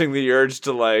resisting the urge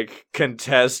to,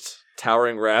 contest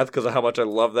Towering Wrath because of how much I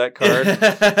love that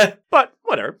card. But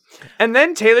whatever. And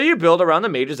then tailor your build around the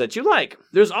mages that you like.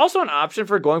 There's also an option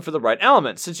for going for the right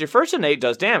element, since your first innate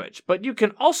does damage, but you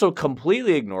can also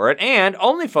completely ignore it and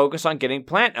only focus on getting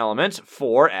plant elements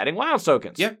for adding wild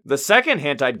tokens. Yep. The second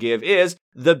hint I'd give is,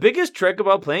 the biggest trick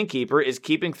about playing Keeper is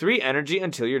keeping 3 energy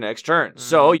until your next turn.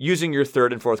 So, using your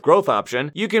third and fourth growth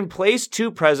option, you can place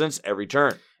 2 presents every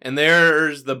turn. And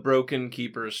there's the broken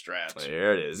Keeper strat.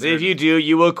 There it is. If you do,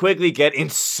 you will quickly get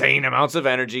insane amounts of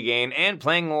energy gain, and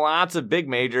playing lots of big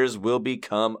majors will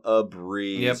become a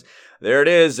breeze. Yep. There it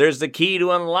is. There's the key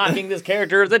to unlocking this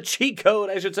character, the cheat code,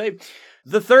 I should say.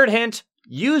 The third hint,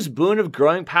 use Boon of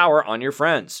Growing Power on your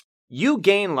friends. You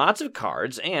gain lots of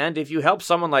cards, and if you help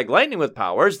someone like Lightning with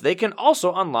powers, they can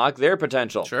also unlock their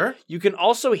potential. Sure. You can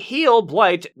also heal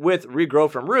Blight with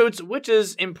Regrow from Roots, which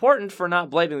is important for not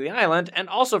blighting the island, and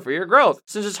also for your growth,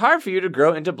 since it's hard for you to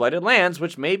grow into blighted lands,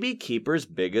 which may be Keeper's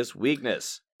biggest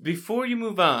weakness. Before you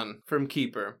move on from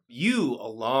Keeper, you, a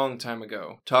long time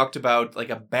ago, talked about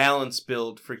a balance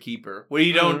build for Keeper, where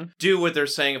you don't do what they're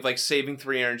saying of saving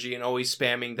 3 energy and always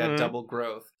spamming that double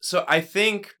growth. So I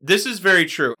think this is very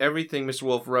true. Everything Mr.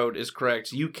 Wolf wrote is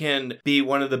correct. You can be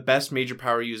one of the best major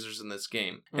power users in this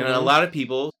game. And a lot of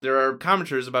people, there are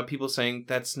commenters about people saying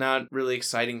that's not really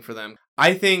exciting for them.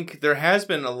 I think there has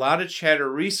been a lot of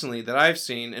chatter recently that I've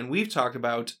seen, and we've talked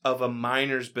about, of a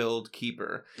miner's build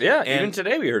keeper. Yeah, and even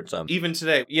today we heard some. Even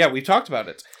today. Yeah, we've talked about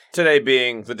it. Today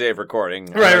being the day of recording.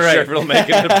 Right. Sure if it'll make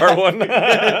it to part 1.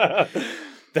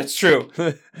 That's true.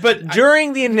 But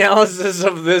during the analysis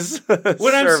of this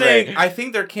what I'm saying, I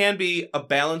think there can be a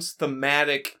balanced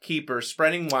thematic keeper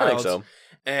spreading wilds. I think so.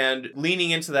 And leaning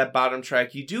into that bottom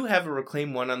track, you do have a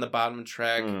Reclaim 1 on the bottom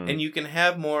track, and you can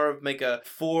have more of like a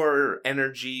 4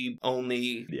 energy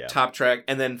only top track,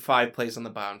 and then 5 plays on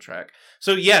the bottom track.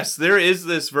 So yes, there is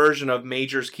this version of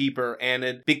Major's Keeper, and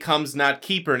it becomes not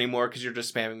Keeper anymore because you're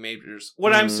just spamming Majors.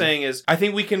 What I'm saying is, I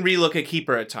think we can relook at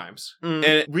Keeper at times, and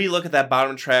relook at that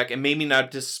bottom track, and maybe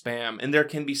not just spam, and there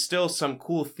can be still some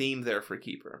cool theme there for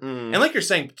Keeper. And like you're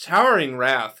saying, Towering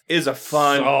Wrath is a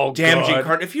fun, damaging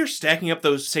card. If you're stacking up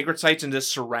those sacred sites and just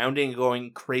surrounding and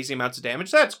going crazy amounts of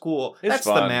damage, that's cool. That's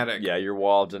fun. Thematic. Yeah, your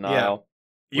Wall of Denial.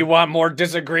 You want more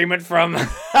disagreement from us?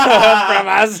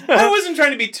 I wasn't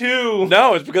trying to be too...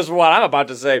 No, it's because of what I'm about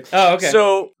to say. Oh, okay.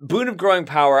 So, Boon of Growing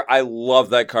Power, I love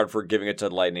that card for giving it to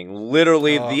Lightning.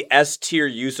 Literally the S-tier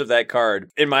use of that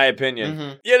card, in my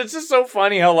opinion. Yet it's just so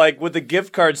funny how, like, with the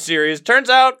gift card series, turns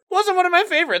out, wasn't one of my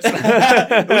favorites.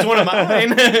 It was one of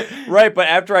mine. Right, but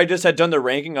after I just had done the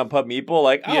ranking on Pub Meeple,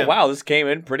 like, wow, this came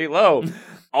in pretty low.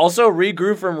 Also,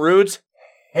 Regrew from Roots.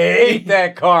 Hate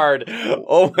that card.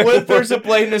 Oh, what if there's a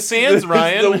Blight in the Sands,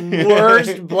 Ryan? The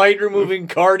worst blight removing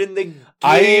card in the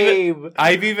game.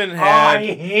 I've even had... I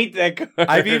hate that card.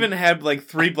 I've even had like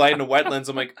 3 Blight in a Wetlands.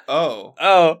 I'm like, oh.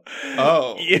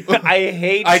 I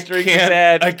hate String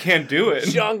Sad. I can't do it.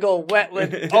 Jungle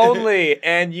Wetland only,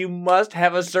 and you must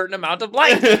have a certain amount of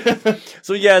blight.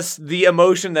 So yes, the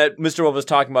emotion that Mr. Wolf was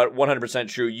talking about, 100%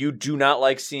 true. You do not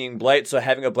like seeing blight, so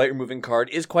having a blight removing card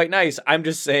is quite nice. I'm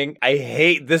just saying, I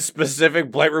hate this specific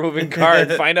blight removing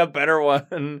card. Find a better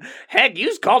one. Heck,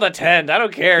 use Call to Tend. I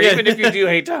don't care, even if you do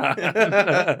hate Tom.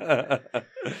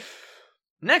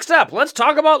 Next up, let's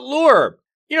talk about Lure.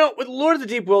 You know, with Lure of the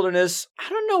Deep Wilderness, I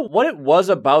don't know what it was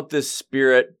about this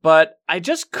spirit, but I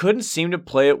just couldn't seem to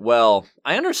play it well.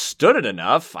 I understood it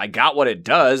enough, I got what it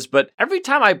does, but every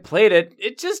time I played it,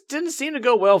 it just didn't seem to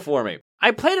go well for me. I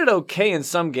played it okay in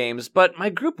some games, but my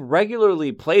group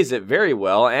regularly plays it very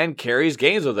well and carries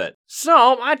games with it.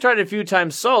 So, I tried a few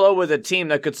times solo with a team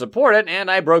that could support it,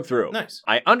 and I broke through. Nice.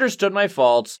 I understood my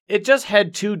faults. It just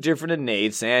had 2 different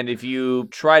innates, and if you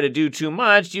try to do too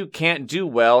much, you can't do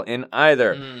well in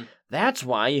either. That's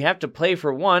why you have to play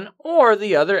for one or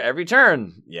the other every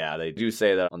turn. Yeah, they do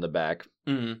say that on the back.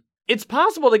 It's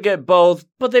possible to get both,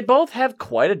 but they both have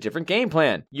quite a different game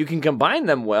plan. You can combine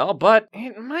them well, but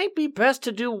it might be best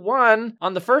to do one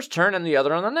on the first turn and the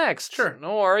other on the next. Sure.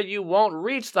 Or you won't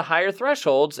reach the higher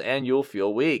thresholds and you'll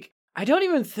feel weak. I don't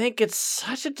even think it's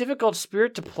such a difficult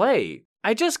spirit to play.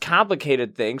 I just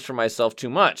complicated things for myself too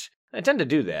much. I tend to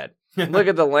do that. Look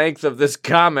at the length of this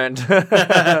comment.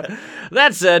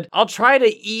 That said, I'll try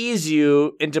to ease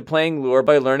you into playing Lure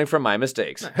by learning from my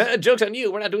mistakes. Joke's on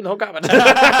you, we're not doing the whole comment.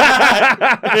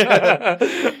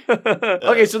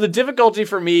 Okay, so the difficulty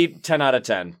for me, 10 out of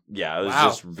 10. Yeah, it was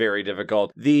just very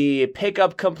difficult. The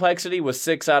pickup complexity was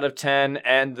 6 out of 10,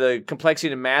 and the complexity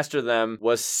to master them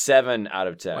was 7 out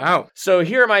of 10. Wow. So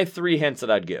here are my 3 hints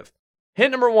that I'd give.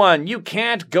 Hint number 1, you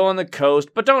can't go on the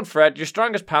coast, but don't fret, your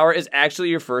strongest power is actually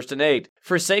your first innate.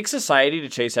 Forsake society to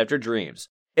chase after dreams.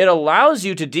 It allows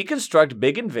you to deconstruct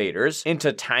big invaders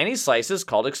into tiny slices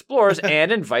called explorers and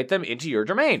invite them into your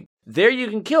domain. There you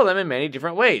can kill them in many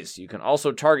different ways. You can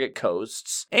also target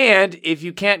coasts, and if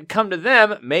you can't come to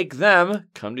them, make them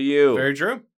come to you. Very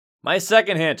true. My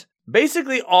second hint.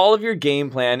 Basically, all of your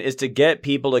game plan is to get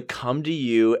people to come to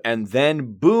you and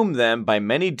then boom them by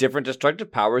many different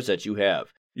destructive powers that you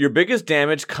have. Your biggest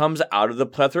damage comes out of the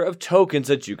plethora of tokens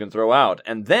that you can throw out,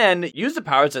 and then use the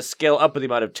powers that scale up with the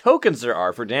amount of tokens there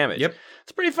are for damage. Yep.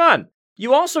 It's pretty fun.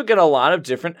 You also get a lot of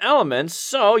different elements,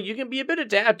 so you can be a bit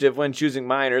adaptive when choosing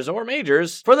minors or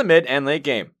majors for the mid and late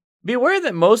game. Be aware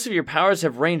that most of your powers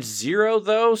have range 0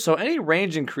 though, so any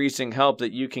range increasing help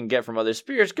that you can get from other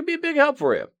spirits could be a big help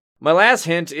for you. My last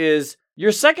hint is,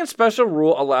 your second special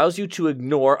rule allows you to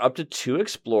ignore up to 2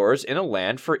 explorers in a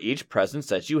land for each presence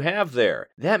that you have there.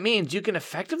 That means you can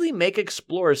effectively make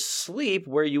explorers sleep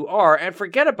where you are and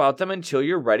forget about them until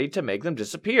you're ready to make them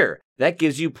disappear. That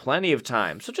gives you plenty of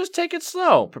time, so just take it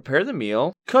slow. Prepare the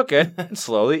meal, cook it, and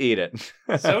slowly eat it.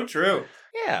 So true.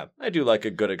 Yeah, I do like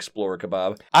a good explorer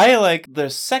kebab. I like the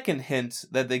second hint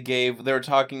that they gave. They were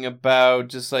talking about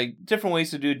just like different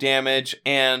ways to do damage,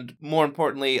 and more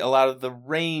importantly, a lot of the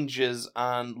ranges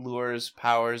on Lure's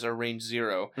powers are range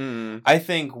 0. I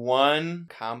think one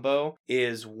combo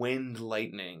is Wind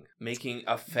Lightning, making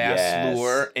a fast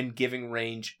Lure and giving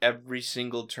range every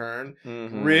single turn.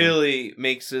 Really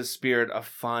makes this spirit a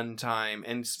fun time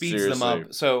and speeds them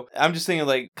up. So I'm just thinking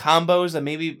like combos that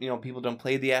maybe, people don't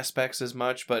play the aspects as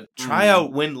much, but try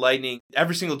out Wind Lightning.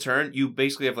 Every single turn, you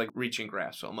basically have like Reaching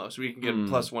Grasp almost, where you can get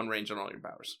 +1 range on all your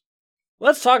powers.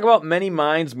 Let's talk about Many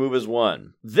Minds move as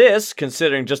 1. This,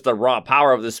 considering just the raw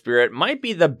power of the spirit, might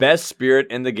be the best spirit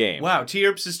in the game. Wow,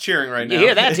 T-Earps is cheering right now. You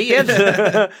hear that,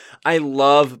 T-Earps? I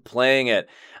love playing it.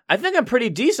 I think I'm pretty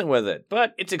decent with it,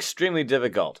 but it's extremely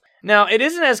difficult. Now, it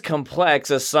isn't as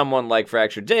complex as someone like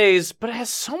Fractured Days, but it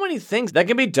has so many things that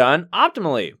can be done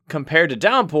optimally, compared to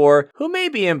Downpour, who may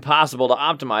be impossible to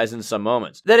optimize in some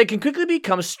moments, that it can quickly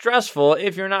become stressful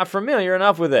if you're not familiar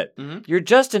enough with it. You're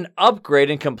just an upgrade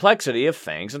in complexity of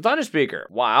Fangs and Thunderspeaker,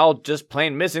 while just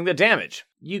plain missing the damage.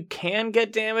 You can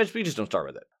get damage, but you just don't start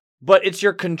with it. But it's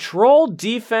your control,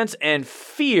 defense, and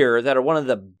fear that are one of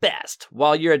the best,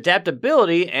 while your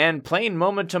adaptability and plain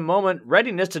moment-to-moment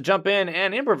readiness to jump in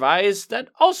and improvise that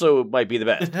also might be the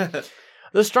best.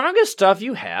 The strongest stuff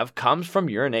you have comes from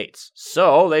your innates,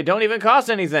 so they don't even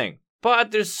cost anything. But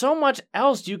there's so much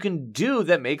else you can do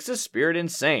that makes the spirit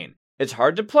insane. It's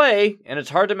hard to play, and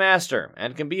it's hard to master,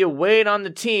 and can be a weight on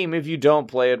the team if you don't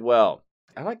play it well.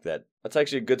 I like that. That's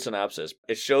actually a good synopsis.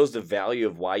 It shows the value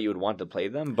of why you would want to play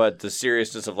them, but the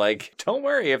seriousness of like, don't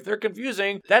worry, if they're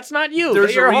confusing, that's not you.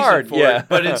 There's a reason hard. For it,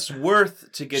 but it's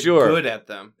worth to get good at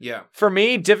them. Yeah. For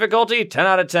me, difficulty, 10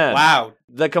 out of 10. Wow.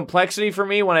 The complexity for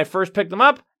me when I first picked them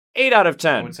up, 8 out of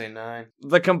 10. I would say 9.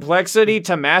 The complexity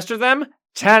to master them,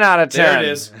 10 out of 10.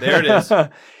 There it is.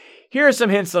 Here are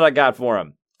some hints that I got for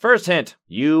them. First hint,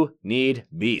 you need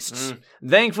beasts.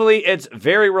 Thankfully, it's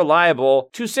very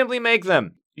reliable to simply make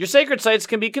them. Your sacred sites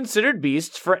can be considered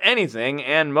beasts for anything,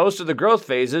 and most of the growth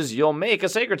phases, you'll make a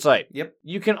sacred site. Yep.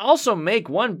 You can also make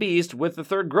one beast with the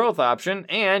third growth option,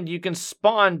 and you can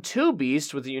spawn 2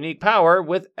 beasts with a unique power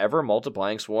with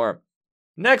ever-multiplying swarm.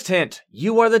 Next hint,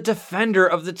 you are the defender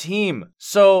of the team.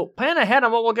 So plan ahead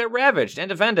on what will get ravaged and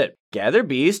defend it. Gather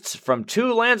beasts from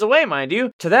 2 lands away, mind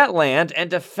you, to that land and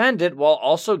defend it while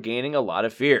also gaining a lot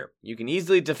of fear. You can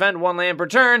easily defend 1 land per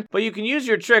turn, but you can use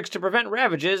your tricks to prevent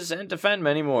ravages and defend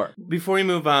many more. Before we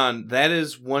move on, that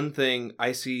is one thing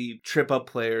I see trip up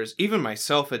players, even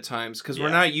myself at times, because we're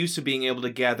not used to being able to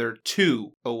gather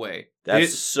 2 away.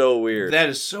 That's so weird. That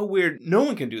is so weird. No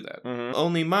one can do that.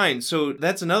 Only mine. So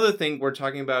that's another thing we're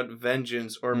talking about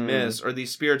Vengeance or Miss or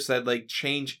these spirits that like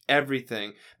change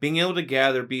everything. Being able to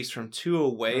gather beasts from 2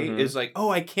 away is like,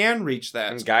 oh, I can reach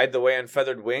that. And guide the way on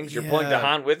feathered wings. You're pulling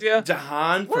Dahan with you?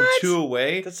 Dahan from 2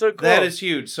 away. That's so cool. That is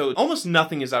huge. So almost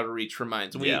nothing is out of reach for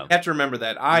mines. We have to remember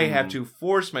that. I have to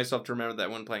force myself to remember that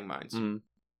when playing mines.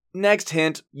 Next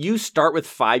hint, you start with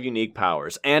 5 unique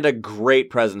powers and a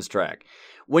great presence track.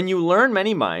 When you learn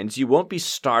many minds, you won't be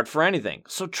starved for anything,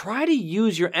 so try to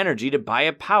use your energy to buy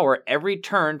a power every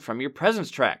turn from your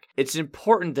presence track. It's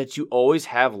important that you always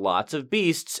have lots of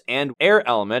beasts and air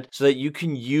element so that you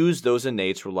can use those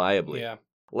innates reliably.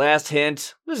 Last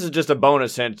hint, this is just a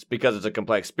bonus hint because it's a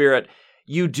complex spirit.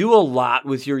 You do a lot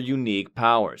with your unique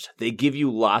powers. They give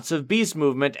you lots of beast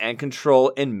movement and control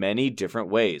in many different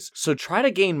ways, so try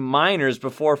to gain minors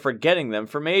before forgetting them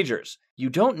for majors. You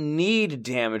don't need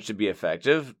damage to be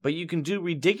effective, but you can do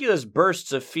ridiculous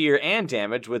bursts of fear and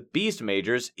damage with beast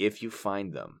majors if you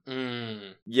find them.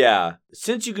 Yeah,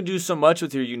 since you can do so much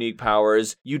with your unique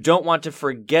powers, you don't want to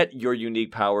forget your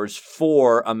unique powers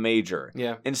for a major.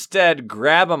 Instead,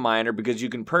 grab a minor because you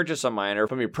can purchase a minor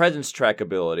from your presence track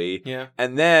ability.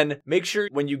 And then make sure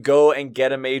when you go and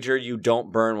get a major, you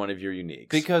don't burn one of your uniques.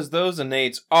 Because those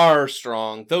innates are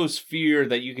strong. Those fear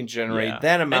that you can generate,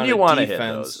 that amount of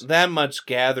defense, that much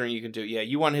gathering you can do.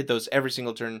 You want to hit those every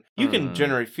single turn. You can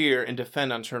generate fear and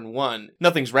defend on turn 1.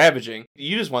 Nothing's ravaging.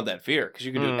 You just want that fear because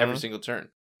you can do it every single turn.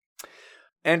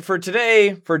 And for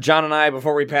today, for John and I,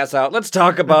 before we pass out, let's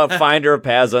talk about Finder of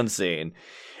Paths Unseen.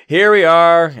 Here we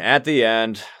are at the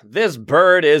end. This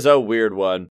bird is a weird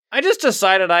one. I just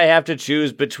decided I have to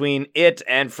choose between it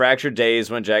and Fractured Days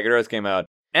when Jagged Earth came out.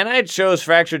 And I chose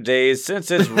Fractured Days since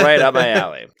it's right up my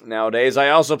alley. Nowadays,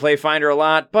 I also play Finder a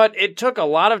lot, but it took a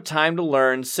lot of time to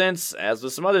learn since, as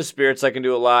with some other spirits I can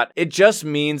do a lot, it just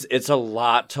means it's a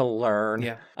lot to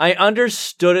learn. I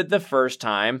understood it the first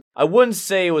time, I wouldn't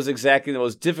say it was exactly the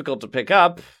most difficult to pick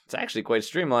up. It's actually quite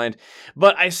streamlined.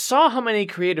 But I saw how many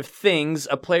creative things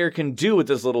a player can do with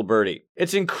this little birdie.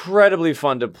 It's incredibly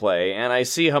fun to play, and I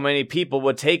see how many people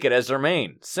would take it as their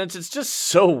main, since it's just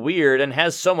so weird and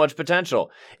has so much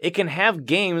potential. It can have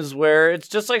games where it's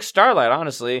just like Starlight,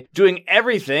 honestly, doing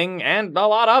everything and a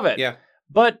lot of it. Yeah.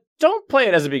 But don't play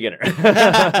it as a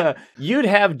beginner. You'd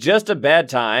have just a bad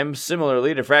time,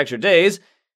 similarly to Fractured Days.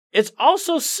 It's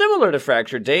also similar to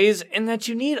Fractured Days in that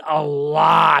you need a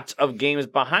lot of games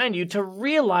behind you to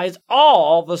realize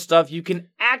all the stuff you can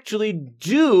actually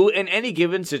do in any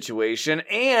given situation,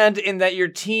 and in that your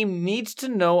team needs to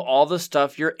know all the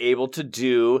stuff you're able to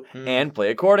do and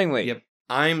play accordingly. Yep.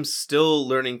 I'm still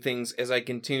learning things as I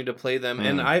continue to play them,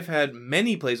 and I've had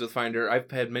many plays with Finder. I've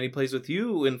had many plays with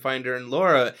you in Finder and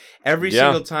Laura. Every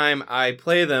single time I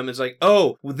play them, it's like,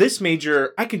 oh, with this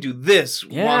major, I can do this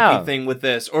wonky thing with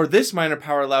this, or this minor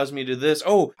power allows me to do this.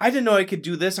 Oh, I didn't know I could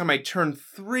do this on my turn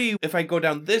 3 if I go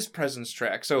down this presence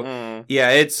track. So, yeah,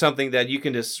 it's something that you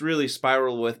can just really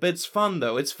spiral with, but it's fun,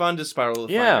 though. It's fun to spiral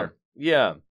with Finder.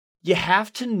 Yeah. You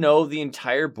have to know the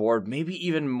entire board, maybe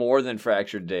even more than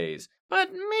Fractured Days. But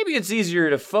maybe it's easier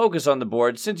to focus on the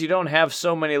board since you don't have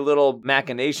so many little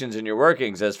machinations in your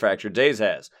workings as Fractured Days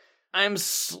has. I'm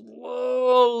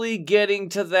slowly getting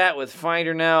to that with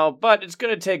Finder now, but it's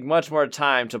going to take much more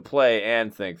time to play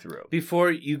and think through. Before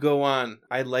you go on,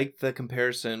 I like the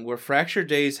comparison where Fractured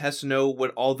Days has to know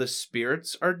what all the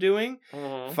spirits are doing.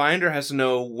 Finder has to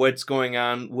know what's going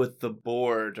on with the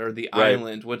board or the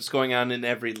island, what's going on in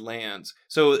every land.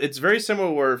 So it's very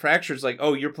similar where Fractured's like,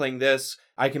 oh, you're playing this,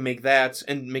 I can make that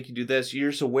and make you do this.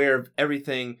 You're just aware of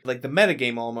everything, like the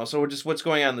metagame almost, or just what's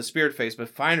going on in the spirit phase. But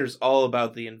Finder's all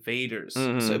about the invaders.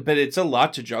 So, but it's a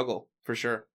lot to juggle, for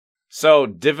sure. So,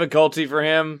 difficulty for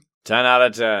him, 10 out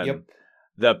of 10. Yep.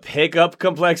 The pickup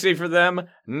complexity for them,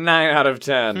 9 out of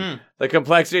 10. The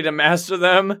complexity to master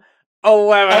them,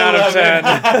 11 out of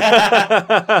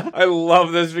 10. I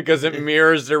love this because it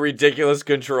mirrors their ridiculous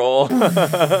control.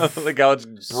 Like how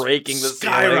it's breaking the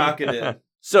ceiling. Skyrocketed.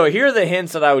 So here are the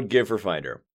hints that I would give for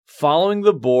Finder. Following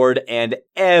the board and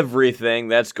everything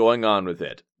that's going on with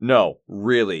it. No,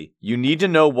 really. You need to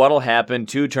know what'll happen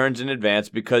 2 turns in advance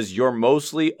because you're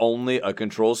mostly only a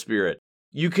control spirit.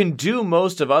 You can do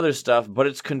most of other stuff, but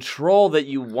it's control that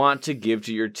you want to give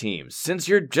to your team, since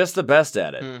you're just the best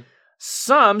at it.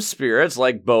 Some spirits,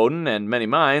 like Bowden and many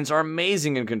minds, are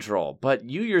amazing in control, but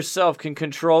you yourself can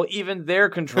control even their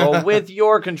control with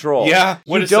your control. Yeah,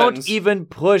 you don't even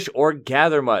push or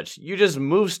gather much. You just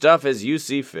move stuff as you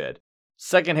see fit.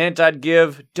 Second hint I'd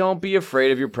give, don't be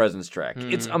afraid of your presence track.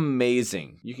 It's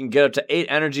amazing. You can get up to 8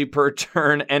 energy per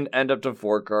turn and end up to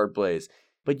 4 card plays.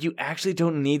 But you actually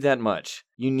don't need that much.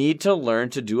 You need to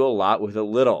learn to do a lot with a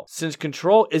little, since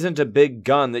control isn't a big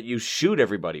gun that you shoot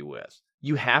everybody with.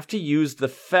 You have to use the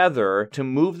feather to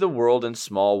move the world in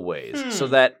small ways, so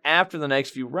that after the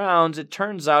next few rounds, it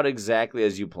turns out exactly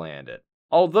as you planned it.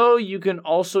 Although you can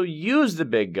also use the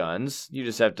big guns, you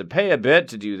just have to pay a bit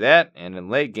to do that, and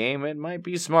in late game, it might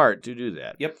be smart to do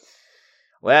that. Yep.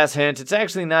 Last hint, it's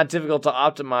actually not difficult to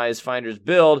optimize Finder's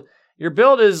build. Your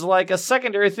build is like a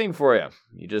secondary thing for you.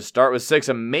 You just start with 6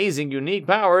 amazing unique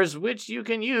powers, which you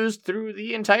can use through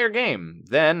the entire game.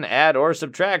 Then add or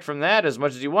subtract from that as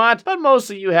much as you want, but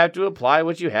mostly you have to apply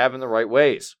what you have in the right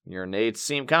ways. Your innates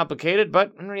seem complicated,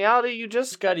 but in reality, you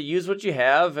just gotta use what you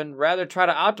have and rather try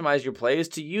to optimize your plays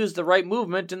to use the right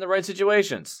movement in the right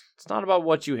situations. It's not about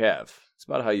what you have, it's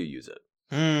about how you use it.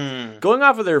 Going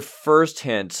off of their first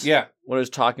hint, when I was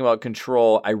talking about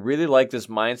control, I really like this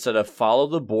mindset of follow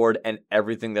the board and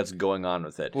everything that's going on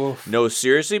with it. No,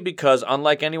 seriously, because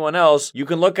unlike anyone else, you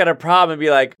can look at a problem and be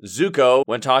like, Zuko,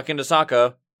 when talking to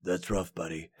Sokka, that's rough,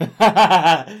 buddy.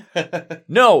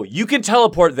 No, you can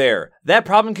teleport there. That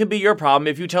problem can be your problem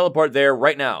if you teleport there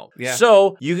right now. Yeah.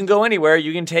 So, you can go anywhere,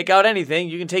 you can take out anything,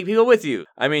 you can take people with you.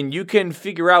 I mean, you can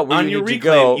figure out where you need to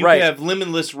go. You can have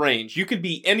limitless range. You could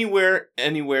be anywhere,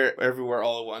 everywhere,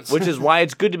 all at once. Which is why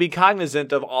it's good to be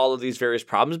cognizant of all of these various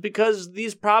problems, because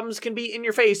these problems can be in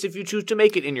your face if you choose to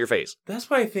make it in your face. That's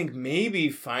why I think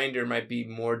maybe Finder might be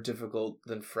more difficult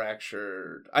than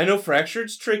Fractured. I know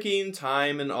Fractured's tricky in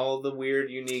time and all the weird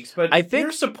uniques, but I think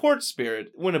your support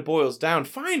spirit, when it boils down,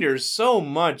 Finder's so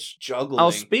much juggling.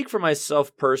 I'll speak for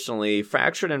myself personally.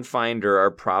 Fractured and Finder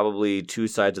are probably 2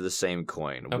 sides of the same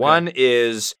coin. Okay. One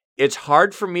is it's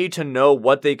hard for me to know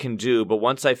what they can do, but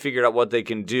once I figured out what they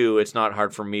can do, it's not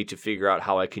hard for me to figure out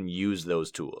how I can use those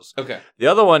tools. Okay. The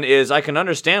other one is I can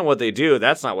understand what they do.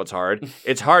 That's not what's hard.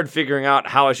 It's hard figuring out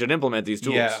how I should implement these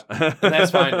tools. Yeah. And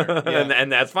that's Finder. Yeah.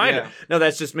 and that's Finder. Yeah. No,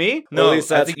 that's just me? No, at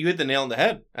least I think you hit the nail on the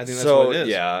head. I think that's what it is.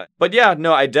 Yeah. But yeah,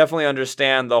 no, I definitely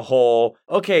understand the whole,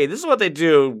 okay, this is what they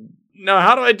do. No,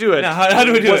 how do I do it? Now, how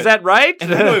do we do it? Was that right?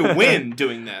 And how do I win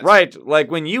doing that? Right.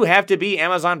 Like when you have to be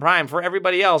Amazon Prime for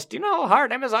everybody else. Do you know how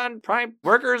hard Amazon Prime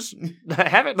workers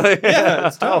have it? Yeah,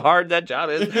 it's how tough. hard that job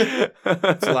is.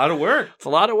 It's a lot of work. It's a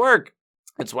lot of work.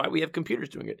 That's why we have computers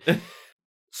doing it.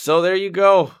 So there you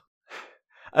go.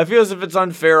 I feel as if it's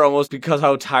unfair almost because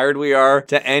how tired we are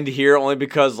to end here, only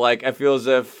because, like, I feel as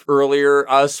if earlier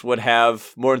us would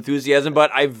have more enthusiasm,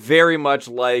 but I very much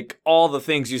like all the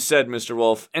things you said, Mr.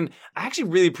 Wolf, and I actually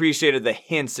really appreciated the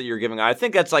hints that you're giving. I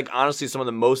think that's, like, honestly some of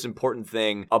the most important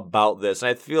thing about this, and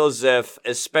I feel as if,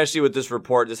 especially with this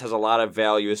report, this has a lot of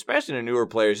value, especially to newer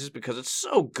players, just because it's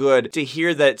so good to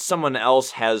hear that someone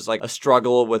else has, like, a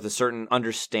struggle with a certain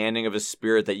understanding of a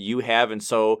spirit that you have, and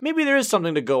so maybe there is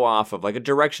something to go off of, like a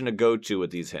direction to go to with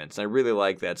these hints. I really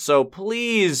like that. So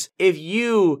please, if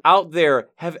you out there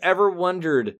have ever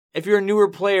wondered, if you're a newer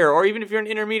player, or even if you're an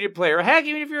intermediate player, or heck,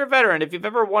 even if you're a veteran, if you've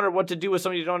ever wondered what to do with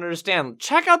something you don't understand,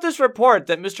 check out this report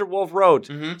that Mr. Wolf wrote.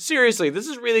 Mm-hmm. Seriously, this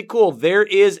is really cool. There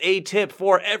is a tip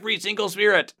for every single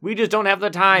spirit. We just don't have the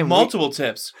time. Multiple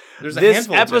tips. There's a this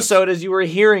handful of episode, tips. as you were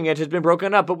hearing it, has been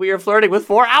broken up, but we are flirting with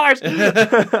 4 hours.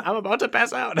 I'm about to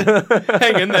pass out.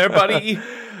 Hang in there, buddy.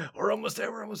 We're almost there.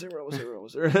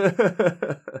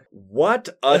 What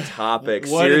a topic.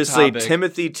 What Seriously, a topic.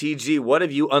 Timothy TG, what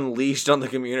have you unleashed on the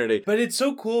community? But it's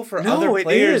so cool for No, other it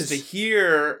players is. to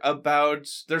hear about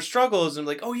their struggles and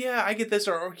like, oh yeah, I get this,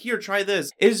 or here, try this.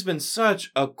 It has been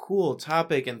such a cool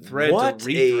topic and thread to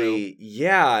read through.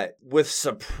 Yeah, with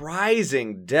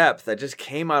surprising depth that just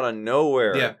came out of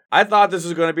nowhere. Yeah. I thought this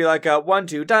was going to be like a 1,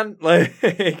 2, done. But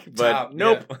Top,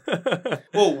 nope.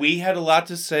 Well, we had a lot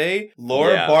to say.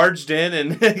 Laura Yeah. barged in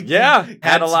and Yeah,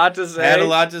 had a lot to say. Had a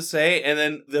lot to say, and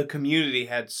then the community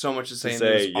had so much to say, and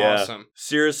it was awesome.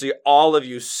 Seriously, all of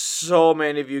you, so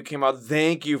many of you came out.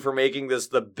 Thank you for making this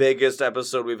the biggest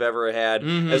episode we've ever had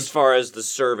as far as the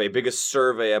survey. Biggest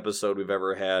survey episode we've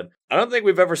ever had. I don't think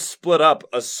we've ever split up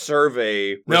a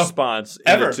survey response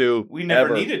ever. into two. We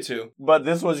never needed to. But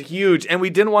this was huge, and we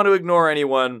didn't want to ignore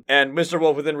anyone. And Mr.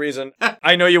 Wolf, within reason,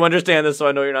 I know you understand this, so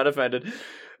I know you're not offended.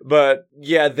 But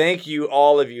yeah, thank you,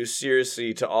 all of you,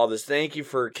 seriously, to all this. Thank you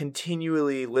for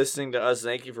continually listening to us.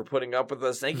 Thank you for putting up with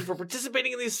us. Thank you for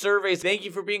participating in these surveys. Thank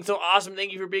you for being so awesome.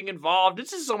 Thank you for being involved.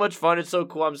 This is so much fun. It's so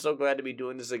cool. I'm so glad to be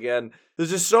doing this again. There's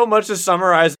just so much to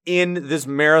summarize in this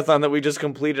marathon that we just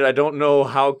completed. I don't know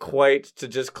how quite to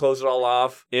just close it all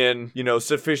off in,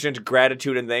 sufficient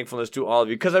gratitude and thankfulness to all of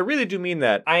you, because I really do mean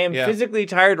that. I am physically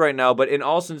tired right now, but in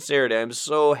all sincerity, I'm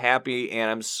so happy and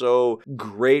I'm so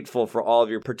grateful for all of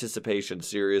your participation,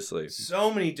 seriously.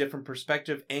 So many different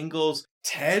perspective angles.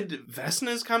 Ted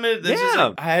Vesna's commented. This Yeah.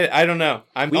 is I don't know.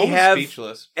 I'm almost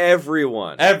speechless.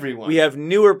 Everyone. Everyone. We have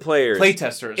newer players.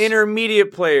 Playtesters.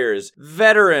 Intermediate players.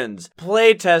 Veterans.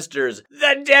 Playtesters.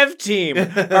 The dev team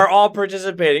are all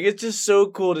participating. It's just so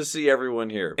cool to see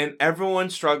everyone here. And everyone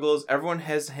struggles. Everyone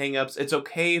has hangups. It's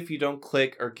okay if you don't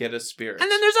click or get a spirit. And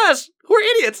then there's us. We're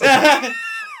idiots.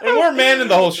 And we're manning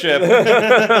the whole ship.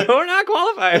 We're not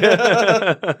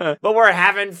qualified. But we're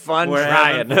having fun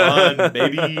trying. Having fun,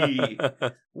 baby.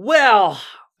 Well,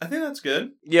 I think that's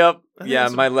good. Yep. Yeah,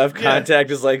 my left contact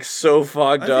is like so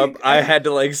fogged up. I had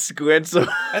to like squint. So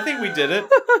I think we did it.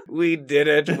 We did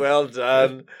it. Well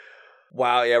done.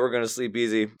 Wow, yeah, we're going to sleep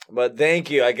easy. But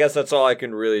thank you. I guess that's all I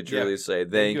can really, truly say.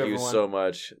 Thank you so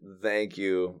much. Thank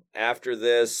you. After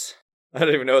this, I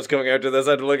don't even know what's coming after this. I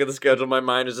have to look at the schedule. My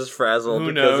mind is just frazzled.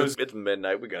 Who knows? It's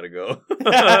midnight. We got to go.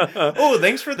 Oh,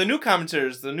 thanks for the new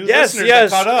commenters, the new listeners that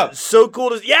caught up. So cool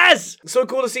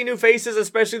to see new faces,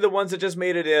 especially the ones that just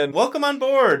made it in. Welcome on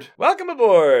board. Welcome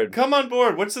aboard. Come on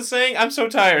board. What's the saying? I'm so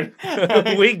tired.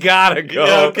 We gotta go.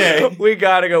 Yeah, okay. We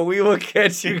gotta go. We will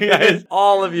catch you guys,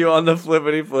 all of you, on the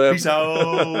flippity flip. Peace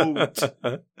out.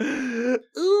 Ooh.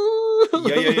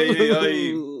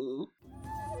 Yeah.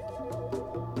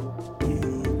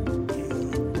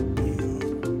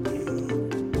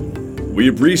 We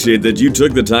appreciate that you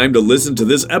took the time to listen to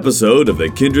this episode of the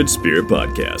Kindred Spirit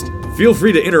Podcast. Feel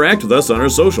free to interact with us on our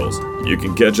socials. You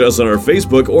can catch us on our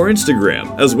Facebook or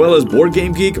Instagram, as well as Board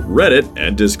Game Geek, Reddit,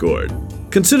 and Discord.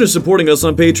 Consider supporting us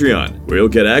on Patreon, where you'll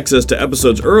get access to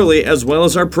episodes early as well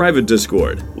as our private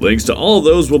Discord. Links to all of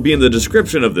those will be in the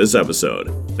description of this episode.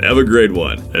 Have a great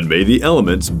one, and may the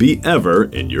elements be ever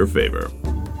in your favor.